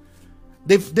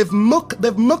 They've mocked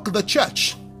the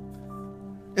church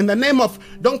in the name of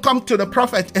don't come to the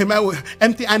prophet, amen,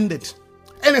 empty-handed.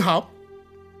 Anyhow,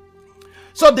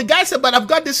 so the guy said, but I've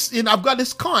got this, I've got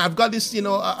this coin, I've got this,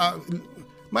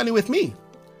 money with me.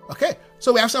 Okay,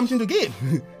 so we have something to give.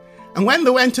 And when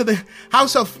they went to the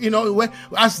house of,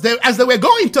 as they were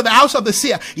going to the house of the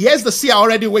seer, here's the seer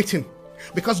already waiting.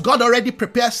 Because God already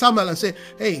prepared Samuel and said,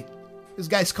 hey, this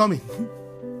guy's coming.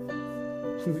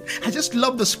 I just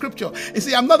love the scripture. You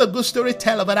see, I'm not a good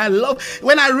storyteller, but I love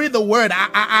when I read the word.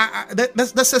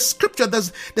 There's a scripture.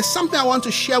 There's something I want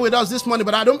to share with us this morning,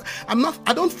 but I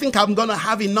don't think I'm gonna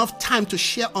have enough time to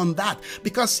share on that,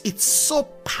 because it's so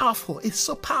powerful. It's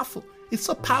so powerful. It's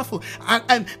so powerful.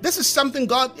 And this is something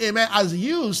God, amen, has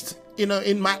used,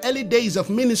 in my early days of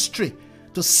ministry,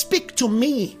 to speak to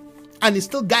me. And He's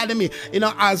still guiding me.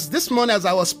 As this morning, as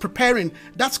I was preparing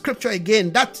that scripture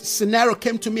again, that scenario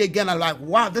came to me again. I'm like,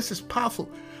 wow, this is powerful.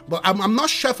 But I'm not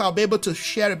sure if I'll be able to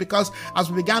share it, because as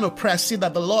we began to pray, I see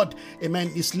that the Lord,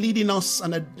 amen, is leading us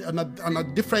on a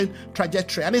different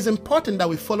trajectory. And it's important that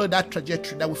we follow that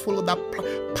trajectory, that we follow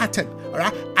that pattern. All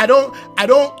right. I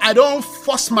don't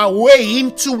force my way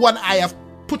into what I have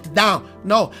put down.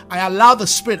 No, I allow the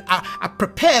Spirit. I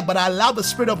prepare, but I allow the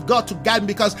Spirit of God to guide me,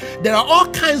 because there are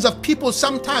all kinds of people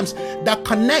sometimes that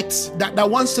connect, that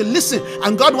wants to listen,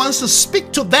 and God wants to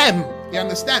speak to them. You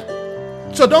understand?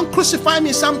 So don't crucify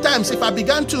me sometimes if I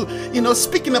began to,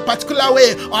 speak in a particular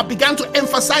way, or I began to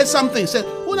emphasize something. Say,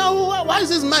 why is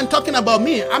this man talking about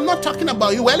me? I'm not talking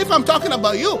about you. Well, if I'm talking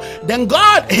about you, then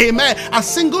God, amen,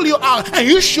 has singled you out, and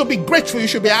you should be grateful. You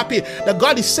should be happy that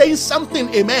God is saying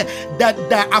something, amen,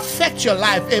 that affects your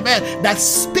life, amen, that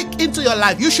speak into your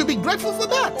life. You should be grateful for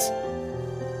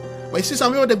that. But you see,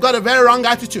 some people, they've got a very wrong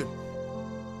attitude.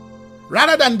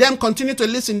 Rather than them continue to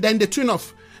listen, then they tune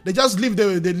off. They just leave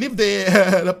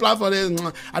the platform.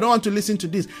 I don't want to listen to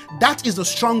this. That is the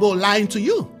stronghold lying to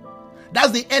you.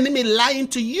 That's the enemy lying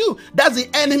to you. That's the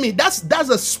enemy. That's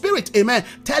a spirit, amen,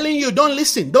 telling you don't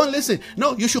listen.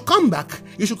 No, you should come back.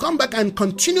 You should come back and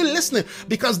continue listening,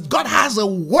 because God has a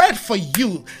word for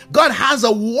you. God has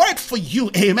a word for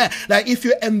you, amen. That if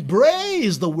you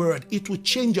embrace the word, it will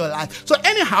change your life. So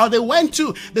anyhow, they went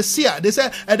to the seer. They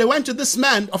said, they went to this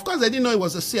man. Of course, they didn't know it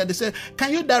was a seer. They said,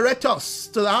 can you direct us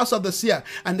to the house of the seer?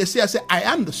 And the seer said, I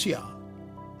am the seer.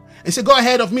 He said, go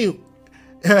ahead of me.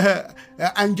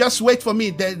 And just wait for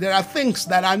me. There are things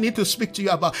that I need to speak to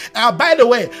you about. By the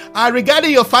way,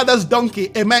 regarding your father's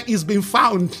donkey, amen, is being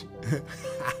found.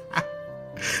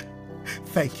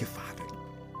 Thank you, Father.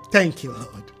 Thank you,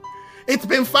 Lord. It's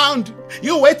been found.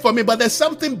 You wait for me, but there's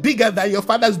something bigger than your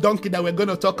father's donkey that we're going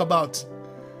to talk about.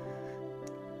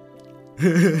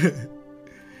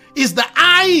 Is the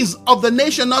eyes of the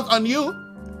nation not on you?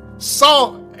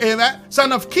 Saul, amen,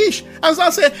 son of Kish. And so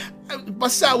I said, but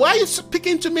sir, why are you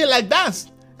speaking to me like that?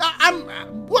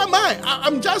 Who am I?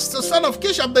 I'm just a son of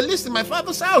Kish. I'm the least in my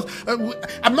father's house.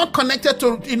 I'm not connected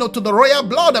to the royal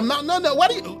blood. I'm not. No.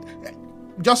 What are you?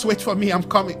 Just wait for me. I'm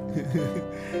coming.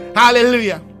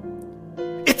 Hallelujah.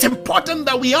 It's important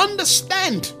that we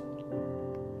understand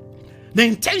the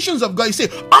intentions of God. You see,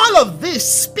 all of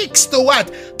this speaks to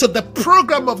what? To the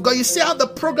program of God. You see how the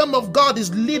program of God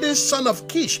is leading son of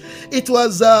Kish. It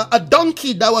was a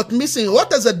donkey that was missing.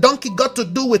 What has a donkey got to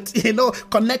do with,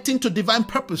 connecting to divine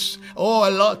purpose? Oh,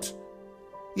 a lot.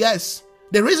 Yes.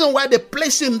 The reason why they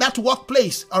place you in that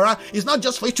workplace, all right, is not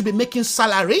just for you to be making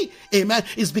salary, amen.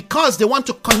 It's because they want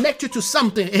to connect you to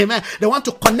something, amen. They want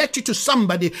to connect you to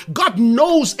somebody. God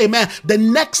knows, amen, the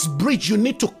next bridge you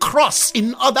need to cross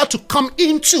in order to come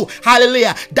into,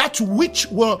 hallelujah, that which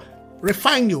will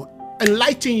refine you,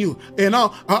 enlighten you,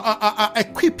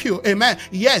 equip you, amen.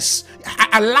 Yes,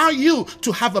 allow you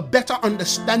to have a better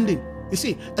understanding. You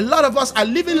see, a lot of us are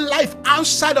living life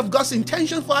outside of God's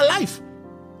intention for our life.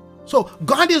 So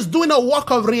God is doing a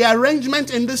work of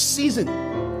rearrangement in this season.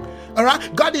 All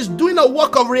right, God is doing a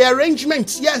work of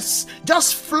rearrangement. Yes,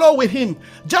 just flow with Him.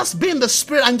 Just be in the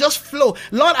Spirit and just flow.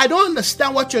 Lord, I don't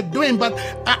understand what you're doing, but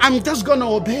I'm just going to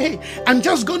obey. I'm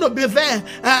just going to be there.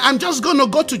 I'm just going to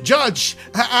go to George.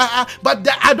 But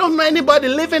I don't know anybody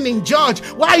living in George.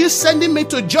 Why are you sending me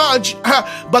to George?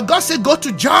 But God said, go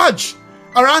to George.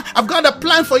 All right, I've got a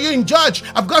plan for you in George.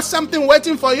 I've got something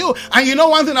waiting for you. And you know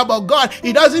one thing about God,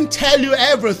 He doesn't tell you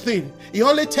everything. He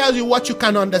only tells you what you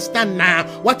can understand now,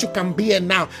 what you can bear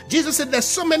now. Jesus said, there's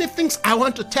so many things I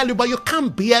want to tell you, but you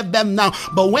can't bear them now.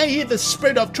 But when the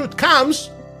Spirit of truth comes,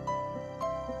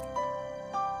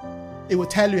 it will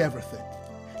tell you everything.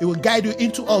 It will guide you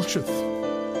into all truth.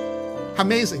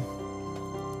 Amazing.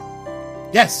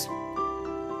 Yes.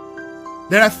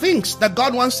 There are things that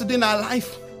God wants to do in our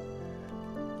life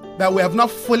that we have not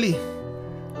fully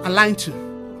aligned to.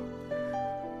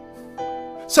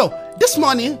 So this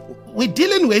morning, we're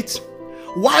dealing with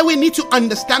why we need to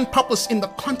understand purpose in the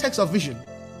context of vision.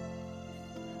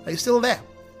 Are you still there?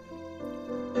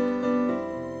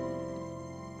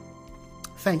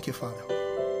 Thank you, Father.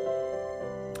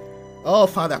 Oh,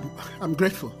 Father, I'm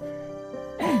grateful.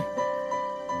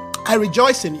 I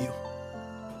rejoice in you.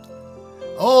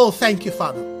 Oh, thank you,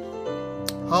 Father.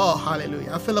 Oh,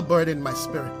 hallelujah. I feel a burden in my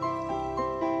spirit.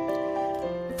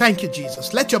 Thank you,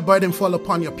 Jesus. Let your burden fall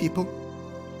upon your people.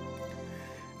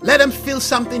 Let them feel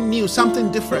something new,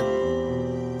 something different.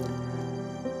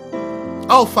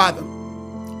 Oh, Father,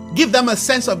 give them a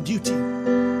sense of duty.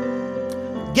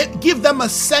 Give them a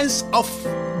sense of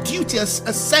duty, a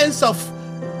sense of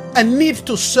a need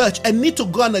to search, a need to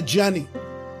go on a journey.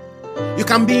 You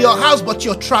can be in your house, but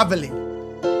you're traveling.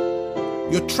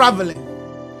 You're traveling.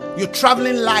 You're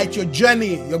traveling light, you're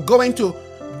journeying. You're going to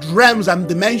realms and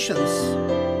dimensions.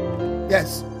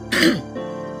 Yes.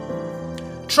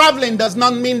 Traveling does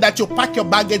not mean that you pack your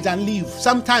baggage and leave.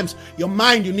 Sometimes your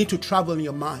mind, you need to travel in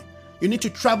your mind. You need to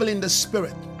travel in the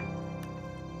spirit.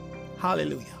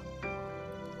 Hallelujah.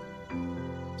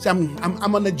 See,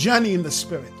 I'm on a journey in the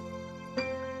spirit.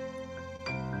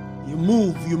 You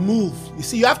move. You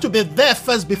see, you have to be there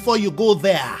first before you go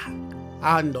there.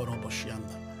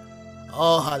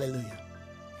 Oh, hallelujah.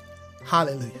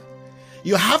 Hallelujah.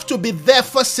 You have to be there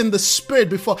first in the spirit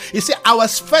before. You see, I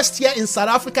was first here in South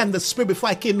Africa in the spirit before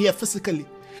I came here physically.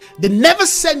 They never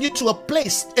send you to a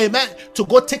place, amen, to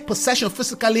go take possession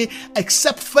physically,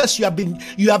 except first you have been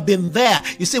there.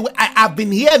 You see, I've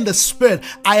been here in the spirit.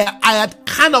 I had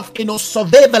kind of,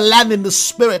 surveyed the land in the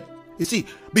spirit. You see,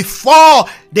 before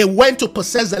they went to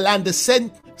possess the land, they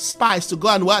sent spies to go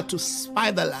and what? To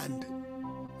spy the land.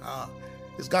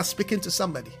 Is God speaking to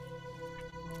somebody?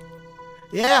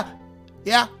 Yeah.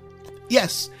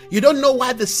 Yes. You don't know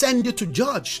why they send you to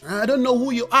judge. I don't know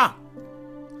who you are.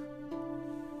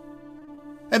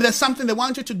 If there's something they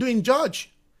want you to do in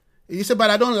judge, you say,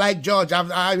 but I don't like judge.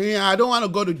 I don't want to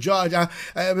go to judge.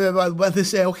 But they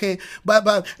say, okay,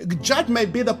 but judge may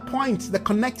be the point, the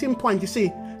connecting point. You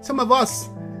see, some of us,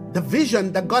 the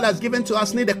vision that God has given to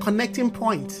us need a connecting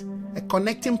point, a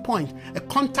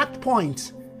contact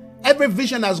point. Every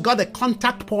vision has got a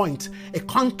contact point, a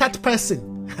contact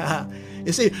person.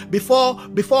 You see, before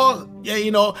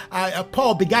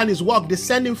Paul began his work, they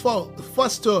sent him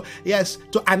first to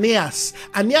Aeneas.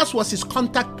 Aeneas was his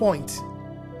contact point.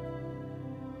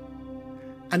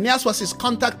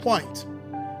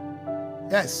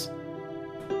 Yes.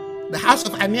 The house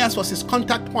of Aeneas was his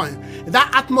contact point. That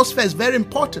atmosphere is very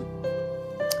important.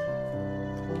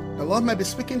 The Lord may be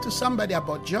speaking to somebody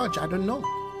about judge. I don't know.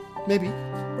 Maybe.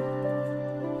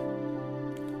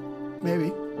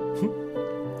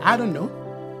 I don't know.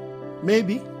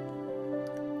 Maybe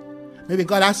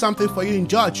God has something for you in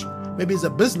judge. Maybe it's a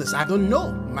business. I don't know.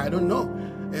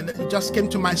 And it just came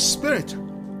to my spirit.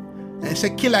 And it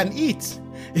said, kill and eat.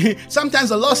 Sometimes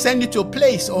the Lord send you to a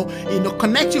place or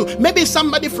connect you. Maybe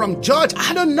somebody from judge.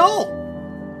 I don't know.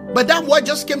 But that word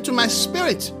just came to my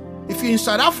spirit. If you're in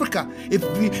South Africa,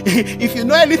 if you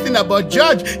know anything about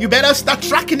judge, you better start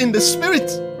tracking in the spirit.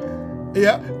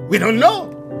 Yeah, we don't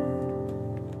know.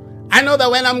 I know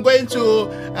that when I'm going to,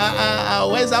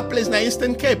 where's that place in the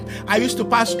Eastern Cape? I used to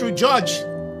pass through George.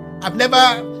 I've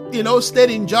never, stayed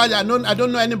in George. I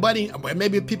don't know anybody. Well,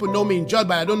 maybe people know me in George,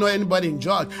 but I don't know anybody in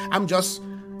George. I'm just,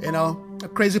 a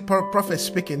crazy prophet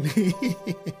speaking.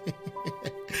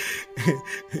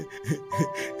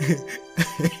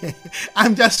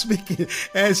 I'm just speaking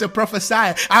as a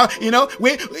prophesy.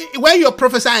 When you're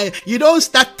prophesying, you don't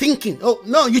start thinking. Oh,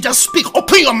 no, you just speak.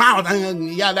 Open your mouth.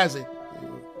 And yeah, that's it.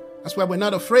 That's why we're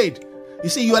not afraid. You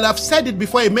see, you will have said it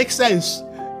before it makes sense.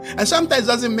 And sometimes it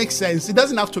doesn't make sense. It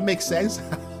doesn't have to make sense.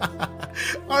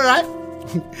 All right.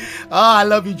 Oh, I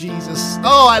love you, Jesus.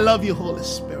 Oh, I love you, Holy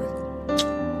Spirit.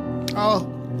 Oh,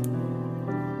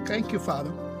 thank you,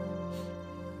 Father.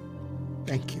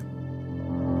 Thank you.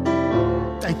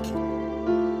 Thank you.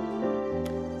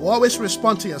 We'll always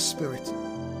respond to your spirit.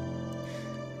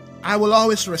 I will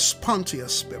always respond to your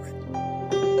spirit.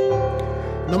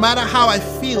 No matter how I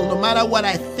feel, no matter what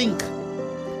I think,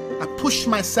 I push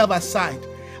myself aside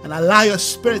and allow your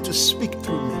spirit to speak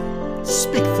through me.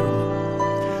 Speak through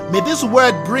me. May this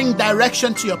word bring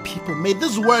direction to your people. May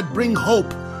this word bring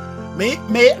hope.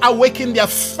 May awaken their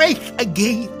faith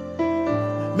again.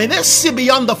 May they see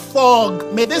beyond the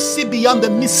fog. May they see beyond the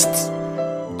mist.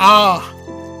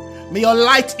 May your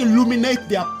light illuminate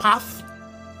their path.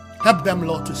 Help them,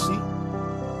 Lord, to see.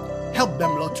 Help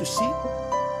them, Lord, to see.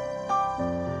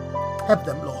 Help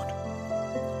them, Lord.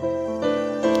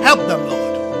 Help them,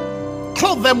 Lord.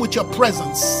 Clothe them with your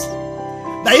presence.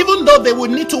 That even though they would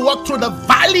need to walk through the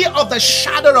valley of the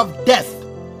shadow of death,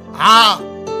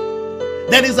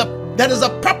 there is a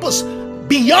purpose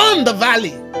beyond the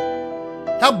valley.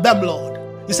 Help them, Lord.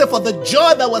 You said for the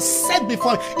joy that was set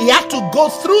before him, he had to go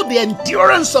through the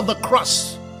endurance of the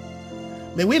cross.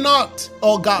 May we not,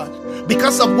 oh God,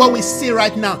 because of what we see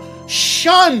right now,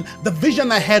 shun the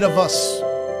vision ahead of us.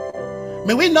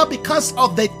 May we not, because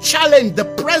of the challenge, the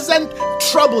present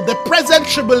trouble, the present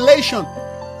tribulation,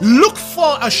 look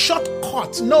for a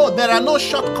shortcut. No, there are no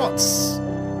shortcuts.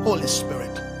 Holy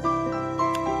Spirit,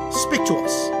 speak to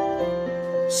us.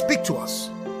 Speak to us.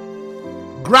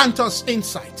 Grant us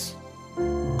insight.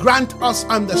 Grant us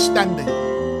understanding.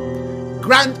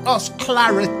 Grant us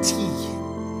clarity.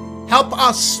 Help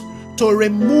us to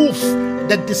remove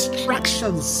the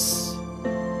distractions.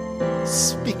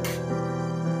 Speak.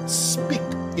 Speak,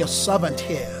 your servant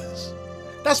hears.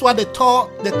 That's what they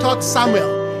taught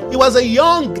Samuel. He was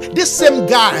this same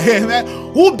guy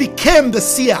who became the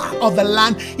seer of the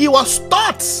land. He was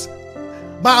taught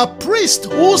by a priest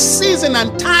whose season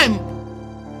and time,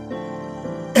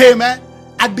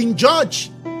 had been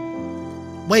judged.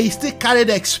 But he still carried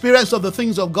the experience of the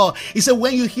things of God. He said,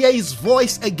 when you hear his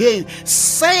voice again,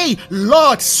 say,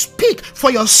 Lord, speak,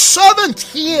 for your servant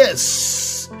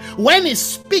hears. When he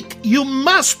speaks, you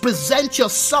must present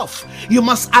yourself. You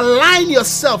must align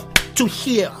yourself to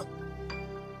hear.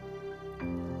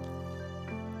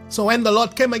 So when the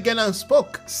Lord came again and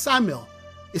spoke, Samuel,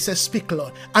 he said, speak,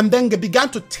 Lord. And then they began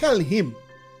to tell him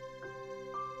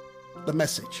the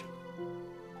message.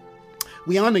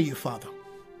 We honor you, Father.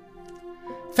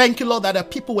 Thank you, Lord, that the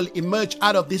people will emerge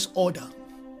out of this order,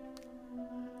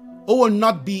 who will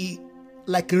not be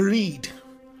like reed,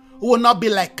 who will not be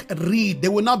like reed. They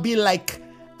will not be like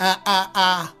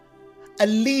a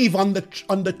leaf on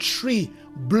the tree,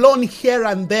 blown here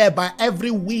and there by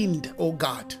every wind, oh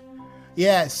God.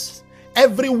 Yes,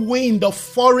 every wind of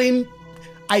foreign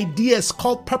ideas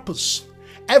called purpose,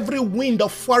 every wind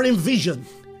of foreign vision.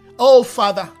 Oh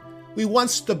Father, we want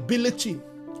stability.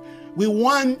 We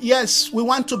want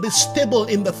to be stable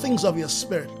in the things of your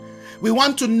spirit. We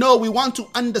want to know, we want to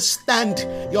understand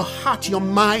your heart, your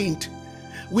mind.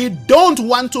 We don't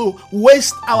want to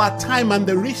waste our time and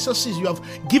the resources you have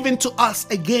given to us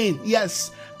again.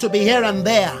 Yes, to be here and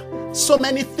there. So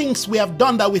many things we have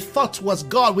done that we thought was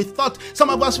God. We thought, some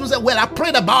of us will say, well, I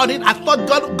prayed about it. I thought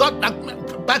God,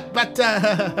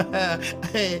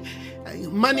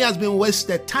 money has been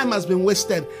wasted, time has been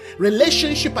wasted,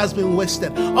 relationship has been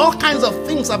wasted, all kinds of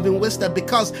things have been wasted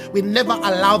because we never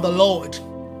allow the Lord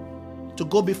to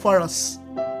go before us.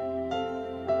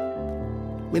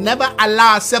 We never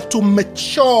allow ourselves to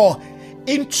mature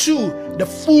into the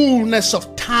fullness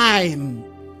of time.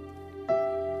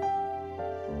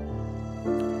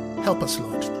 Help us,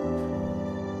 Lord.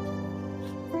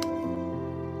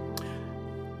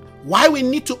 Why we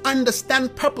need to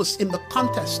understand purpose in the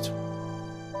context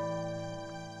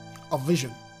of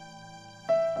vision.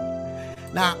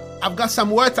 Now, I've got some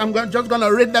words. I'm just going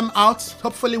to read them out.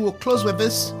 Hopefully, we'll close with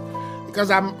this because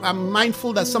I'm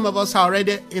mindful that some of us are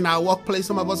already in our workplace.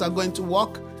 Some of us are going to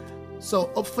work.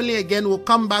 So hopefully, again, we'll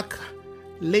come back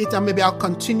later. Maybe I'll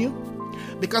continue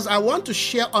because I want to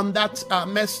share on that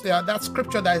that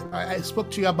scripture that I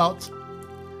spoke to you about.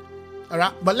 All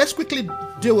right, but let's quickly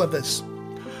deal with this.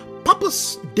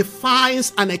 Purpose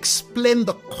defines and explains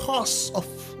the cause of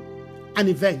an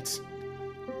event.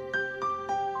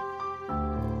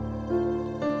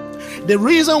 The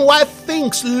reason why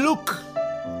things look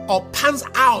or pans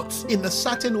out in a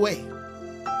certain way.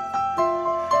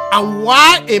 And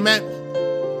why, amen,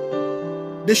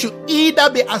 they should either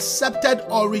be accepted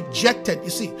or rejected. You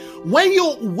see, when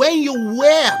you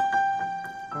wear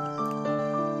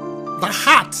the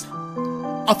heart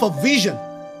of a vision,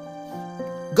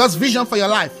 God's vision for your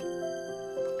life,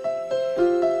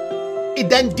 it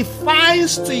then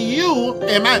defines to you,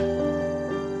 amen,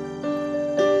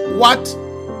 what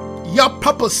your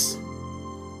purpose,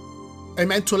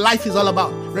 amen, to life is all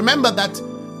about. Remember that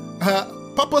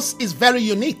purpose is very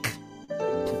unique.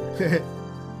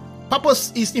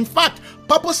 Purpose is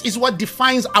what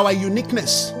defines our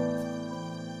uniqueness.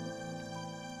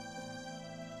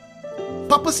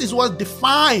 Purpose is what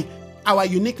defines our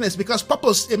uniqueness, because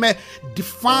purpose, amen,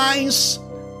 defines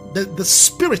the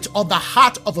spirit or the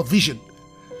heart of a vision.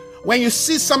 When you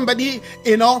see somebody,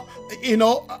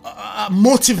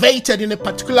 motivated in a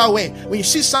particular way, when you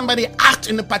see somebody act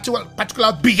in a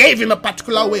particular behave in a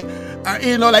particular way,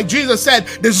 like Jesus said,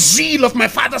 the zeal of my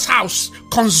Father's house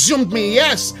consumed me.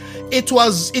 Yes, it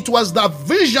was the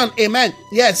vision, amen.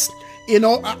 Yes,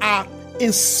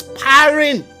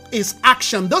 inspiring his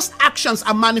action. Those actions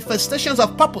are manifestations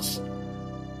of purpose.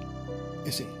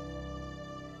 You see,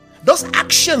 those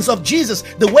actions of Jesus,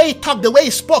 the way he talked, the way he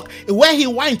spoke, where he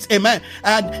went, amen,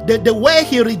 the way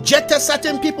he rejected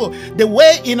certain people, the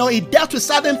way, he dealt with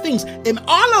certain things, and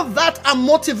all of that are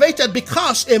motivated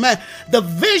because, amen, the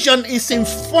vision is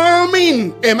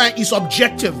informing, amen, is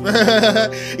objective.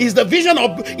 Is the vision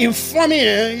of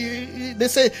informing. They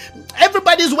say,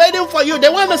 everybody's waiting for you. They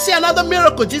want to see another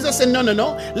miracle. Jesus said, no,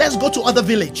 let's go to other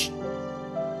village.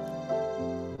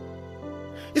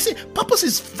 You see, purpose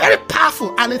is very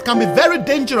powerful and it can be very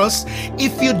dangerous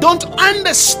if you don't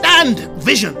understand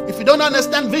vision. If you don't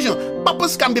understand vision,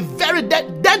 purpose can be very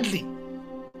deadly.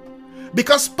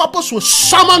 Because purpose will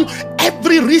summon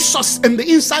every resource in the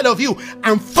inside of you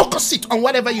and focus it on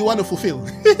whatever you want to fulfill.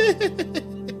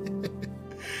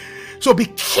 So be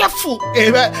careful,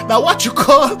 amen, that what you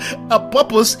call a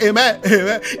purpose, amen,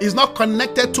 is not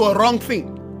connected to a wrong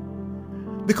thing.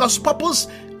 Because purpose,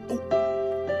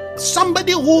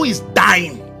 somebody who is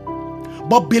dying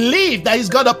but believe that he's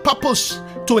got a purpose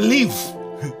to live.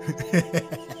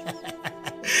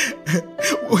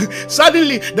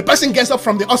 Suddenly the person gets up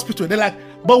from the hospital, they're like,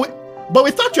 but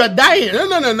we thought you were dying.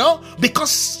 No,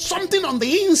 because something on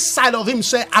the inside of him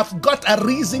say, I've got a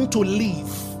reason to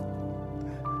live.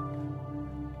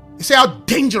 You see how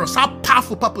dangerous, how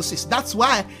powerful purpose is. That's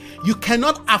why you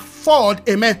cannot afford,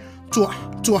 amen, to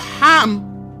harm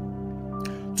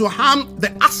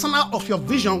the arsenal of your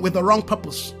vision with the wrong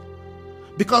purpose.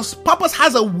 Because purpose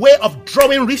has a way of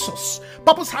drawing resource.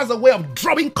 Purpose has a way of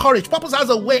drawing courage. Purpose has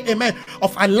a way, amen,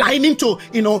 of aligning to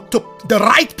the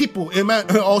right people,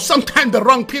 amen, or sometimes the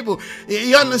wrong people.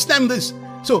 You understand this?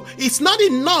 So it's not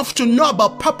enough to know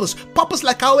about purpose. Purpose,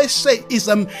 like I always say, is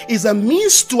a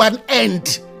means to an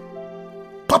end.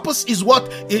 Purpose is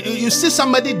what you see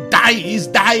somebody die. He's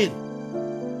dying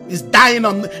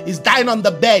on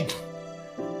the bed,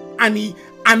 and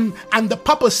the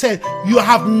purpose said, you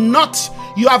have not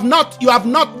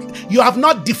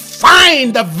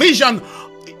defined the vision.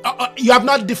 You have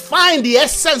not defined the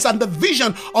essence and the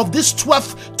vision of this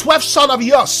 12th son of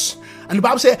yours. And the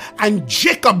Bible says, and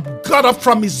Jacob got up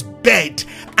from his bed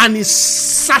and he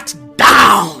sat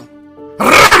down.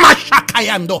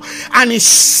 And he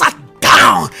sat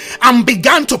down and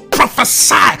began to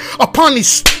prophesy upon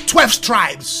his 12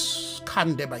 tribes.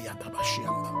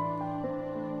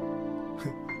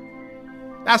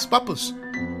 That's purpose.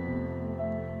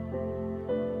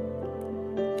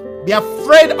 Be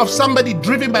afraid of somebody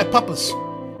driven by purpose.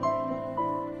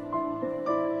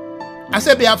 I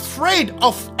said, be afraid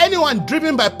of anyone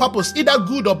driven by purpose, either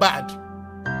good or bad.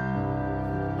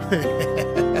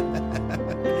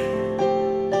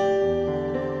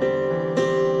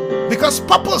 Because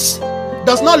purpose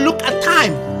does not look at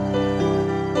time.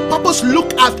 Purpose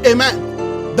look at,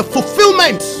 amen, the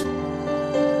fulfillment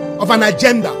of an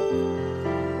agenda.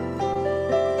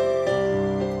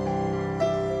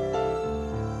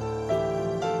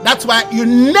 That's why you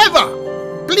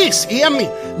never, please hear me,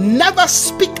 never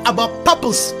speak about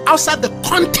purpose outside the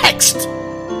context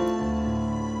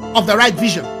of the right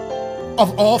vision,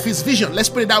 of his vision. Let's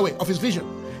put it that way, of his vision.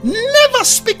 Never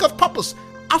speak of purpose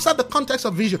outside the context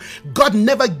of vision. God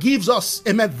never gives us,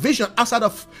 amen, vision outside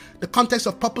of the context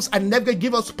of purpose, and never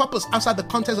give us purpose outside the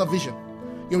context of vision.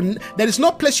 There is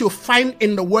no place you'll find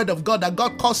in the word of God that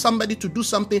God calls somebody to do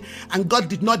something and God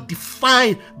did not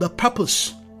define the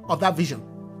purpose of that vision.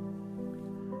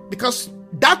 Because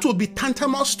that will be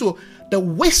tantamount to the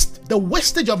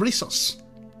wastage of resource.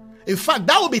 In fact,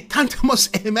 that will be tantamount,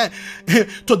 amen,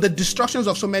 to the destructions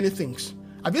of so many things.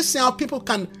 Have you seen how people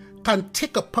can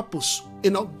take a purpose, they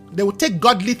will take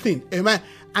godly thing, amen,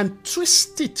 and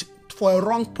twist it for a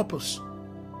wrong purpose.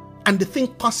 And the thing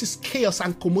causes chaos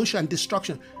and commotion and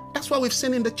destruction. That's what we've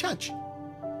seen in the church.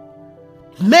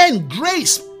 Men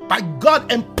graced by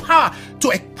God and power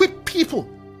to equip people.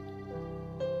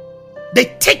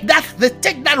 They take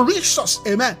that resource,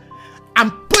 amen,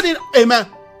 and put it, amen,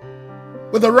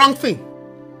 with the wrong thing.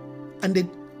 And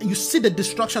you see the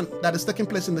destruction that is taking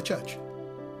place in the church.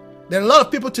 There are a lot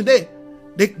of people today,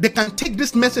 they can take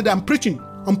this message I'm preaching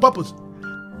on purpose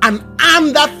and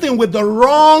arm that thing with the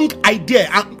wrong idea,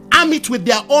 and arm it with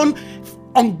their own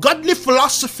ungodly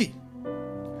philosophy.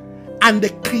 And they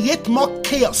create more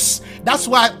chaos. That's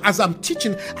why as I'm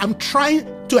teaching, I'm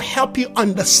trying to help you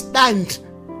understand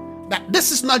that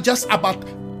this is not just about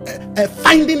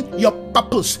finding your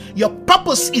purpose. Your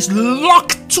purpose is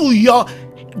locked to your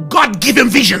God-given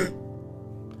vision.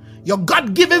 Your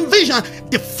God-given vision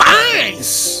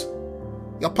defines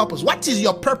your purpose. What is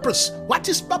your purpose? What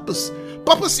is purpose?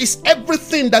 Purpose is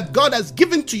everything that God has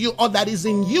given to you or that is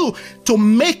in you to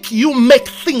make you make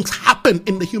things happen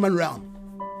in the human realm.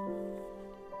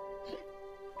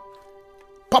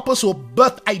 Purpose will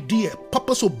birth idea.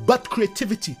 Purpose will birth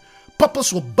creativity.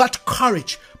 Purpose will birth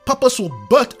courage. Purpose will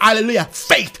birth, hallelujah,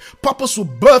 faith. Purpose will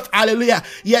birth, hallelujah,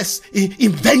 yes,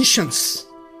 inventions.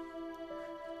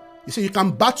 You see, you can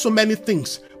birth so many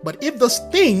things, but if those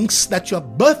things that you have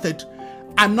birthed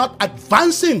are not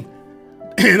advancing,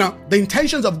 the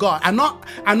intentions of God, are not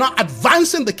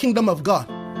advancing the kingdom of God,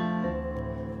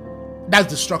 that's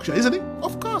destruction, isn't it?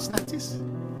 Of course, that is.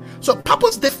 So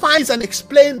purpose defines and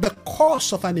explains the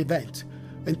course of an event.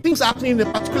 When things are happening in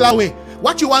a particular way,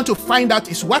 what you want to find out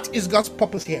is what is God's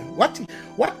purpose here? What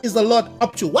is the Lord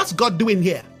up to? What's God doing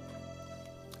here?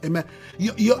 Amen.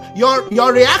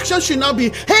 Your reaction should not be,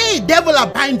 hey, devil, I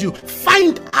bind you.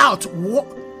 Find out what,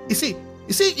 you see,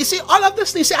 all of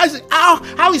this things,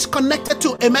 how it's connected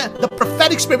to, amen, the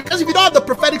prophetic spirit. Because if you don't have the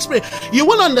prophetic spirit, you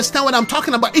won't understand what I'm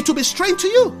talking about. It will be strange to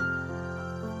you.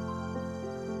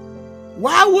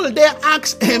 Why will they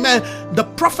ask, amen, the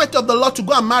prophet of the Lord to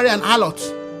go and marry an harlot?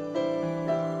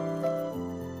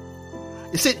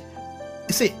 You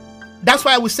see, that's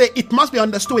why I would say it must be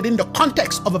understood within the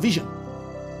context of a vision.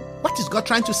 What is God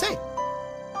trying to say?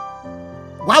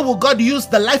 Why will God use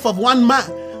the life of one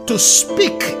man to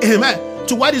speak, amen,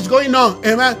 to what is going on,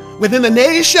 amen, within the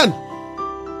nation?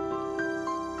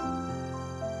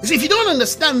 You see, if you don't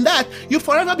understand that, you'll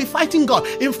forever be fighting God.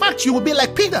 In fact, you will be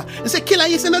like Peter. You say, kill,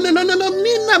 and you say, no,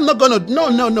 I'm not going to,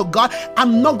 no, God,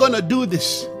 I'm not going to do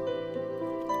this.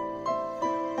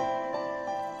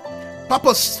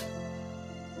 Purpose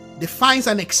defines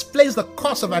and explains the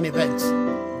course of an event.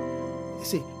 You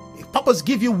see, purpose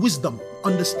gives you wisdom,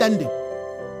 understanding.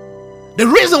 The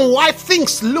reason why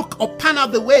things look or pan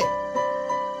out the way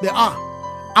they are,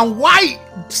 and why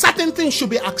certain things should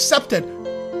be accepted.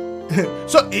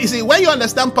 So, you see, when you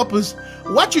understand purpose,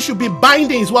 what you should be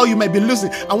binding is what you may be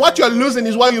losing, and what you're losing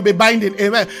is what you'll be binding.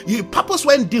 Amen. Purpose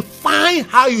when define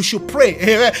how you should pray.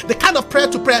 Amen. The kind of prayer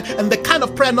to pray and the kind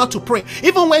of prayer not to pray.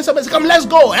 Even when somebody says, come, let's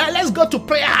go to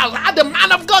prayer. The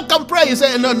man of God can pray. You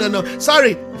say, no.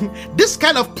 Sorry. This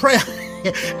kind of prayer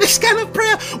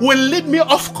will lead me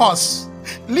off course.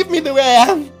 Leave me the way I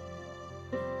am.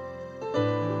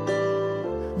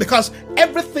 Because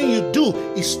everything you do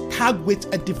is tagged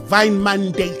with a divine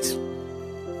mandate.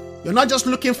 You're not just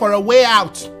looking for a way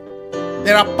out.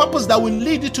 There are purposes that will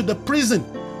lead you to the prison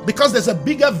because there's a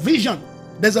bigger vision.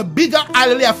 There's a bigger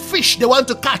fish they want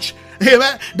to catch.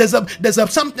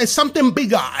 There's something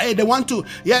bigger. They want to,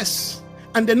 yes.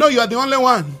 And they know you are the only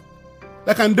one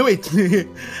that can do it.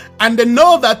 And they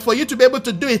know that for you to be able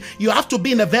to do it, you have to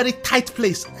be in a very tight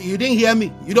place. You didn't hear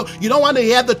me. You don't want to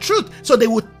hear the truth. So they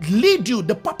would lead you.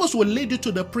 The purpose will lead you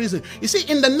to the prison. You see,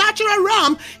 in the natural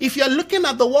realm, if you're looking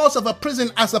at the walls of a prison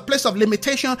as a place of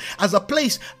limitation, as a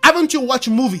place, haven't you watched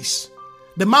movies?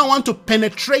 The man want to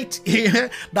penetrate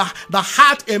the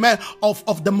heart, amen,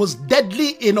 of the most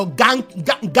deadly,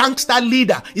 gangster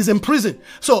leader is in prison.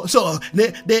 So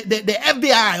the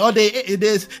FBI or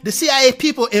the CIA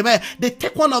people, amen, they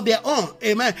take one of their own,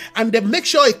 amen, and they make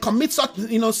sure he commits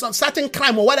some certain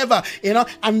crime or whatever,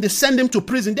 and they send him to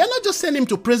prison. They're not just sending him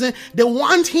to prison; they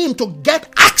want him to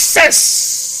get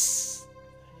access.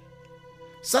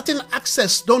 Certain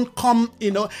access don't come,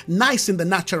 nice in the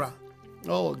natural.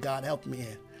 Oh, God, help me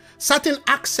here. Certain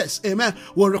access, amen,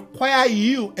 will require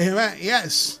you, amen,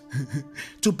 yes,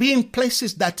 to be in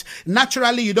places that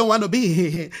naturally you don't want to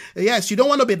be. Yes, you don't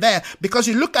want to be there because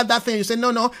you look at that thing, you say,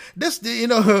 no, this,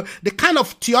 the kind of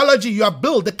theology you have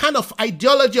built, the kind of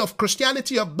ideology of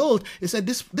Christianity you have built, you say,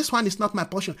 this one is not my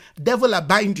portion. Devil, I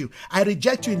bind you. I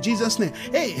reject you in Jesus' name.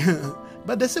 Hey,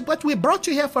 but they say, but we brought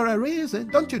you here for a reason.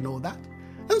 Don't you know that?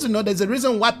 Don't you know there's a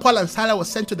reason why Paul and Silas was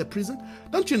sent to the prison?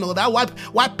 Don't you know that?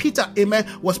 Why Peter, amen,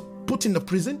 was put in the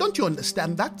prison? Don't you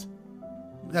understand that?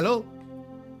 Hello?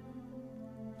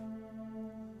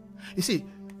 You see,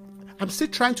 I'm still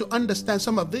trying to understand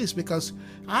some of this because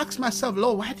I ask myself,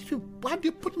 Lord, why did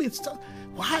you put me in stuff?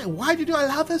 Why did you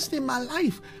allow this in my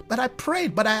life? But I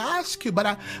prayed, but I asked you,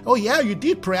 oh yeah, you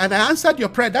did pray and I answered your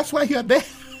prayer. That's why you're there.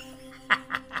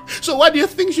 So what do you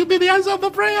think should be the answer of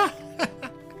the prayer?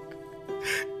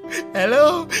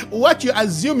 Hello? What you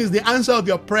assume is the answer of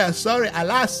your prayer. Sorry,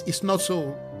 alas, it's not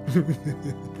so.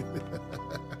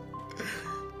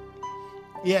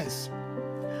 Yes.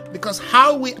 Because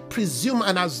how we presume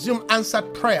and assume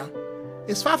answered prayer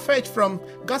is far-fetched from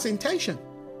God's intention.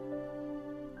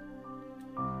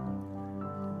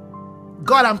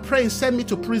 God, I'm praying, send me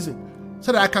to prison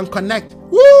so that I can connect.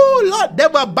 Woo, Lord,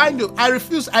 devil, bind you. I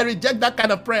refuse, I reject that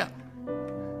kind of prayer.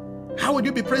 How would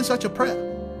you be praying such a prayer?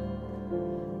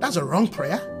 That's a wrong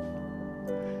prayer.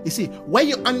 You see, when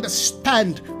you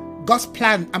understand God's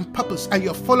plan and purpose and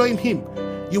you're following Him,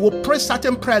 you will pray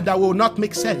certain prayer that will not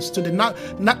make sense to the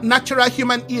natural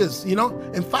human ears.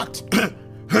 In fact,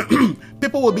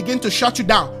 people will begin to shut you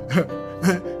down.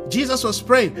 Jesus was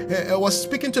praying, was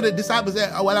speaking to the disciples.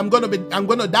 Well, I'm going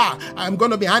to die. I'm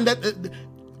going to be handed.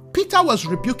 Peter was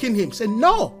rebuking him, saying,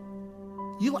 "No,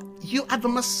 you are the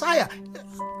Messiah.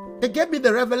 They gave me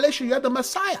the revelation. You are the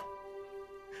Messiah.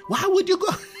 Why would you go?"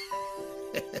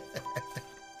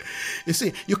 You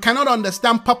see, you cannot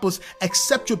understand purpose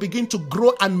except you begin to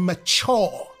grow and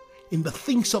mature in the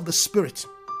things of the Spirit.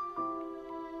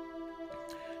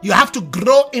 You have to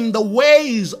grow in the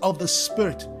ways of the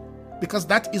Spirit because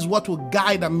that is what will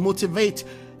guide and motivate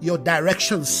your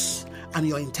directions and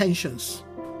your intentions.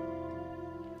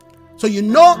 So you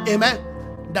know, amen,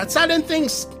 that certain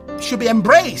things should be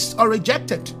embraced or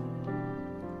rejected.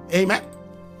 Amen.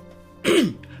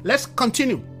 Let's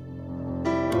continue.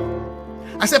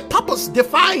 I said purpose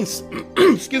defines,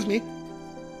 excuse me,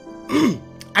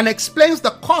 and explains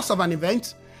the cause of an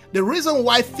event, the reason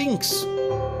why things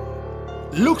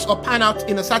looks or pan out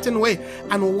in a certain way,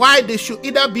 and why they should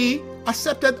either be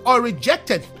accepted or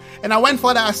rejected. And I went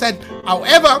further, I said,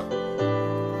 however,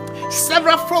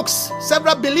 several folks,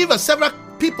 several believers, several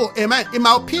people, amen, in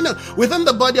my opinion, within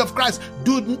the body of Christ,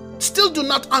 still do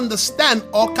not understand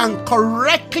or can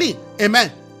correctly,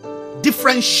 amen,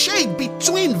 differentiate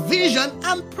between vision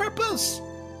and purpose.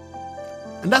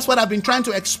 And that's what I've been trying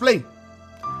to explain.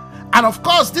 And of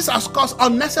course, this has caused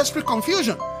unnecessary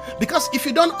confusion, because if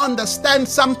you don't understand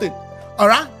something, all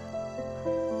right,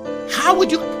 how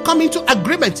would you come into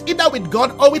agreement either with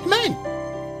God or with men?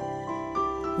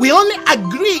 We only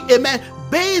agree, amen,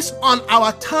 based on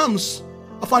our terms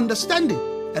of understanding.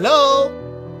 Hello?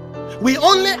 We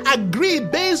only agree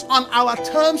based on our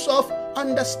terms of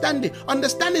understanding.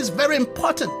 Understanding is very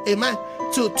important, amen,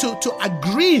 to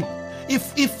agree.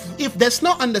 If there's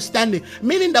no understanding,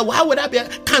 meaning that why would I be?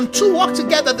 Can two work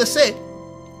together, they say?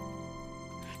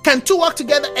 Can two work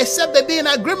together except they be in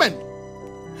agreement?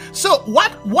 So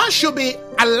what should be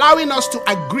allowing us to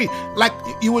agree? Like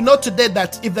you will know today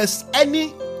that if there's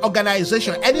any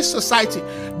organization, any society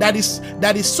that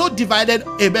is so divided,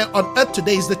 amen, on earth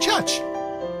today, is the church.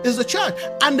 Is the church.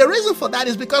 And the reason for that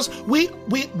is because we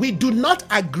do not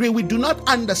agree, we do not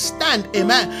understand,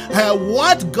 amen,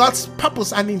 what God's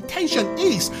purpose and intention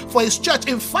is for his church.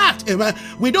 In fact, amen,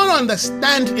 we don't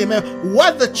understand, amen,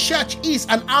 what the church is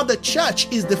and how the church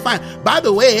is defined. By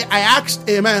the way, I asked,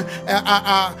 amen,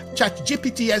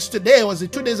 ChatGPT yesterday, was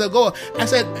it 2 days ago? I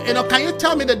said, can you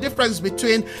tell me the difference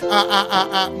between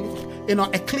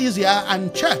ecclesia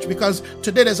and church? Because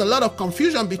today there's a lot of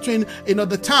confusion between,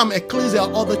 the term ecclesia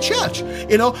or the church.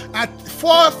 At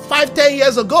 4, 5, 10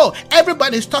 years ago,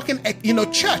 everybody's talking,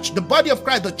 church, the body of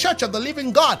Christ, the church of the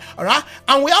living God, all right?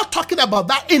 And we are talking about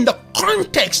that in the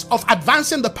context of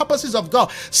advancing the purposes of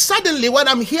God. Suddenly, what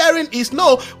I'm hearing is,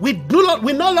 no, we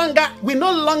no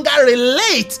longer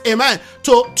relate, amen,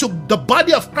 to the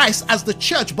body of Christ as the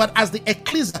church, but as the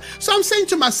ecclesia. So I'm saying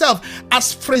to myself,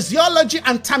 as phraseology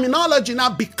and terminology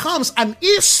now becomes an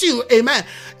issue, amen.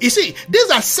 You see, these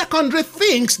are secondary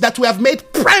things that we have made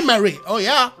primary. Oh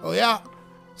yeah.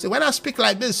 See, when I speak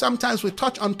like this, sometimes we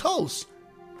touch on toes.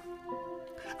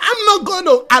 I'm not going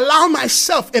to allow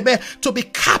myself, amen, to be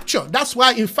captured. That's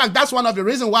why, in fact, that's one of the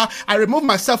reasons why I remove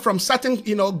myself from certain,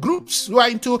 groups who are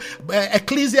into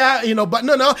ecclesia, but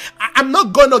no, I'm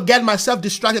not going to get myself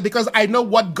distracted, because I know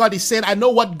what God is saying. I know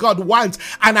what God wants,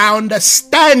 and I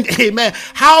understand, amen,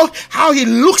 how he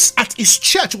looks at his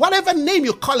church, whatever name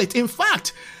you call it. In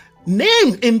fact,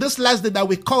 name in this last day that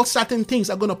we call certain things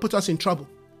are going to put us in trouble.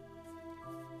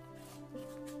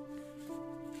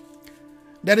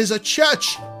 There is a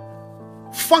church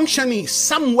functioning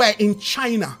somewhere in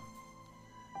China.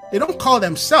 They don't call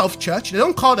themselves church. They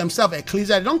don't call themselves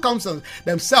ecclesia. They don't call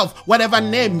themselves whatever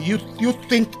name you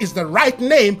think is the right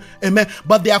name, amen.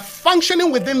 But they are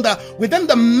functioning within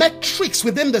the metrics,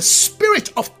 within the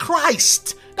spirit of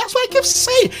Christ. That's why I keep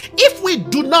saying, if we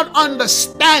do not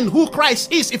understand who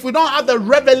Christ is, if we don't have the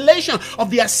revelation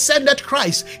of the ascended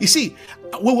Christ, you see,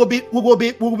 we will be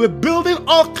building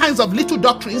all kinds of little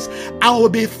doctrines, and we'll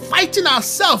be fighting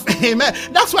ourselves, amen.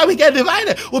 That's why we get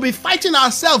divided. We'll be fighting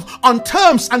ourselves on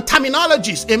terms and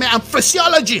terminologies, amen, and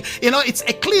phraseology. It's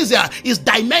ecclesia, it's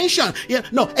dimension.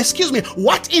 No, excuse me.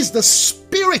 What is the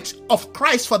spirit of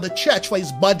Christ for the church, for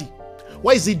his body?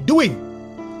 What is he doing?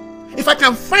 If I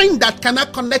can find that, can I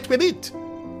connect with it?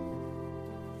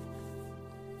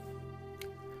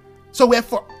 So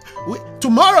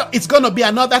tomorrow it's going to be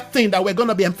another thing that we're going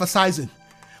to be emphasizing.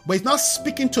 But it's not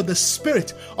speaking to the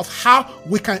spirit of how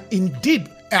we can indeed,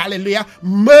 hallelujah,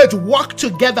 merge, work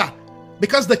together.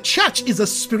 Because the church is a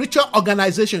spiritual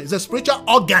organization. It's a spiritual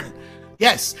organ.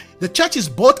 Yes, the church is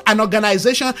both an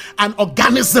organization and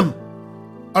organism.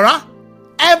 All right?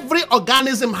 Every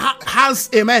organism has,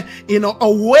 amen,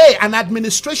 a way, an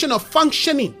administration of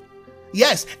functioning.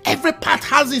 Yes, every part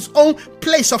has its own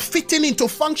place of fitting into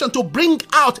function to bring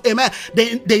out, amen,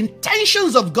 the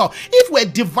intentions of God. If we're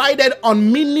divided on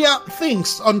menial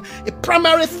things, on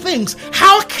primary things,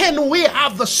 how can we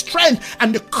have the strength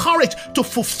and the courage to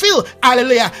fulfill,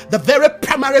 hallelujah, the very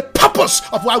primary purpose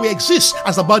of why we exist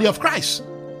as the body of Christ?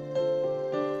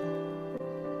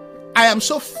 I am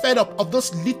so fed up of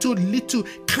those little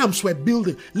camps we're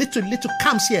building. Little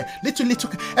camps here.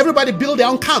 Everybody build their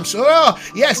own camps. Oh,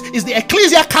 yes, it's the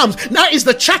ecclesia camps. Now it's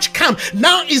the church camp.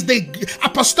 Now it's the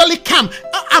apostolic camp.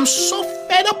 I'm so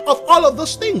fed up of all of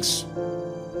those things.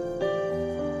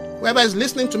 Whoever is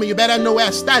listening to me, you better know where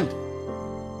I stand.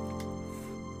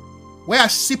 Where I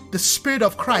see the Spirit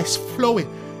of Christ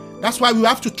flowing. That's why we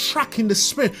have to track in the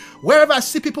Spirit. Wherever I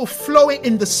see people flowing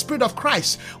in the Spirit of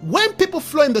Christ, when people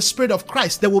flow in the Spirit of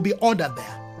Christ, there will be order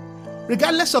there.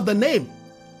 Regardless of the name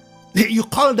you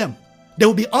call them, there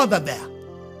will be order there.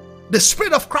 The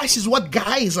Spirit of Christ is what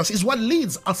guides us, is what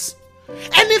leads us.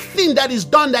 Anything that is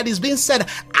done, that is being said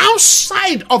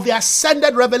outside of the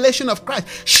ascended revelation of Christ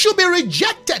should be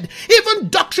rejected. Even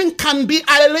doctrine can be,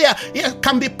 hallelujah,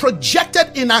 can be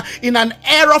projected in an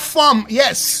error form.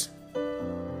 Yes.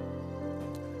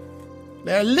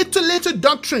 There are little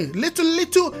doctrine,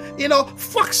 little,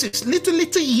 foxes, little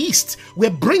yeast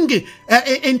we're bringing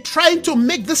in trying to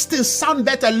make this thing sound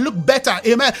better, look better,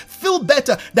 amen, feel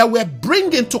better, that we're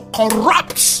bringing to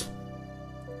corrupt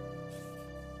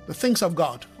the things of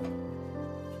God.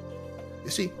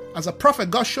 You see, as a prophet,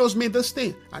 God shows me this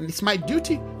thing, and it's my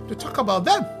duty to talk about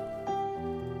them.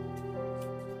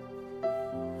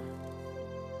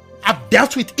 I've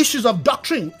dealt with issues of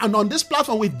doctrine, and on this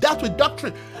platform we've dealt with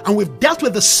doctrine, and we've dealt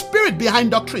with the spirit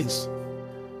behind doctrines.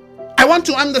 I want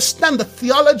to understand the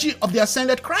theology of the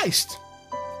ascended Christ.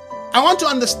 I want to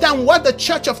understand what the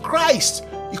church of Christ,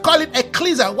 you call it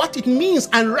ecclesia, what it means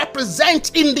and represents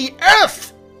in the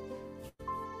earth.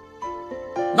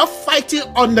 Not fighting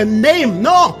on the name,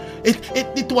 no.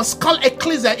 It was called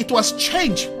ecclesia, it was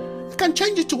changed. You can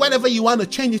change it to whatever you want to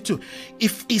change it to.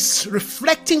 If it's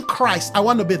reflecting Christ, I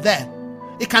want to be there.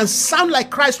 It can sound like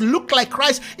Christ, look like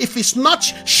Christ. If it's not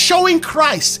showing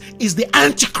Christ, it's the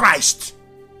Antichrist.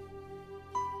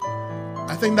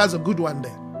 I think that's a good one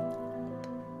there.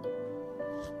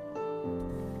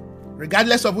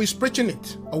 Regardless of who is preaching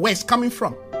it, or where it's coming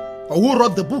from, or who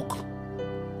wrote the book.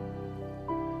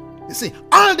 You see,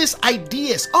 all these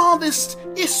ideas, all this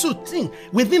issue thing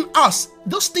within us,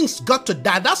 those things got to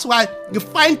die. That's why you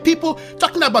find people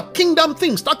talking about kingdom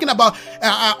things, talking about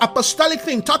apostolic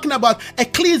things, talking about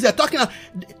ecclesia,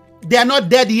 they are not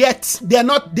dead yet. They are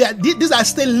not there. These are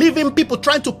still living people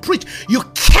trying to preach. You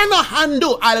cannot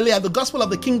handle, hallelujah, the gospel of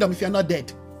the kingdom if you're not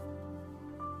dead.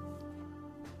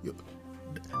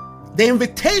 The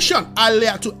invitation,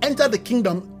 hallelujah, to enter the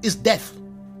kingdom is death.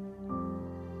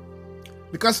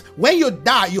 Because when you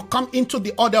die, you come into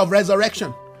the order of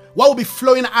resurrection. What will be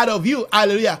flowing out of you,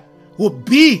 hallelujah, will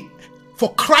be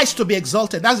for Christ to be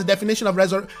exalted. That's the definition of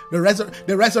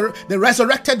the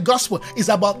resurrected gospel is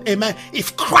about, amen,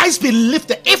 if Christ be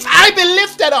lifted, if I be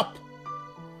lifted up.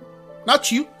 Not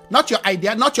you, not your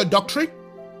idea, not your doctrine,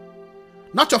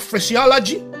 not your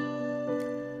phraseology.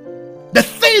 The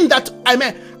thing that,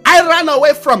 I ran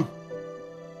away from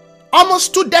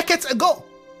almost 2 decades ago.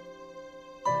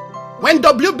 When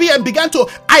WBM began to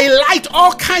highlight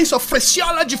all kinds of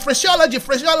phraseology,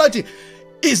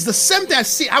 is the same thing I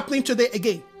see happening today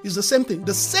again. It's the same thing.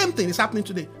 The same thing is happening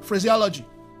today. Phraseology.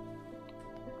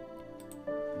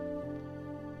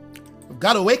 We've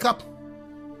got to wake up.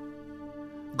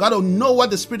 We've got to know what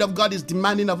the Spirit of God is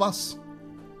demanding of us.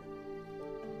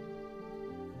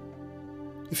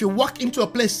 If you walk into a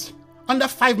place under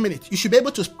 5 minutes, you should be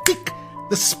able to pick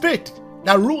the Spirit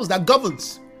that rules, that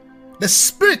governs. The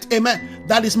Spirit, amen,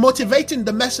 that is motivating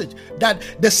the message. That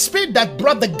the Spirit that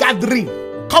brought the gathering,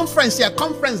 conference here,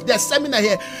 seminar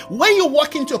here. When you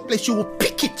walk into a place, you will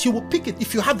pick it. You will pick it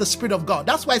if you have the Spirit of God.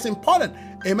 That's why it's important,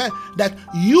 amen, that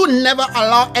you never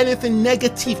allow anything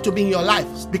negative to be in your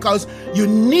life, because you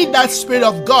need that Spirit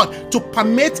of God to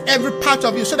permeate every part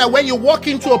of you, so that when you walk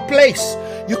into a place,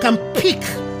 you can pick,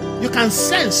 you can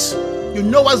sense, you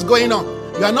know what's going on.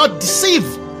 You are not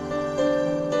deceived.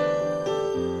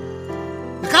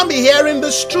 You can't be hearing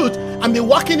this truth and be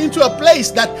walking into a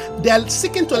place that they're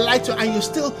seeking to lie to, and you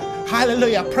still,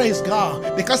 hallelujah, praise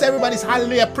God, because everybody's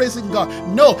hallelujah praising God.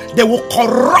 No, they will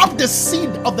corrupt the seed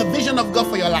of the vision of God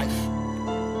for your life.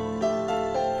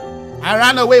 I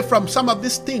ran away from some of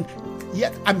this thing,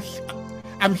 yet I'm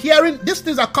hearing these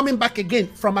things are coming back again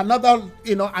from another,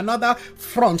 another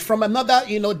front, from another,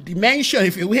 dimension,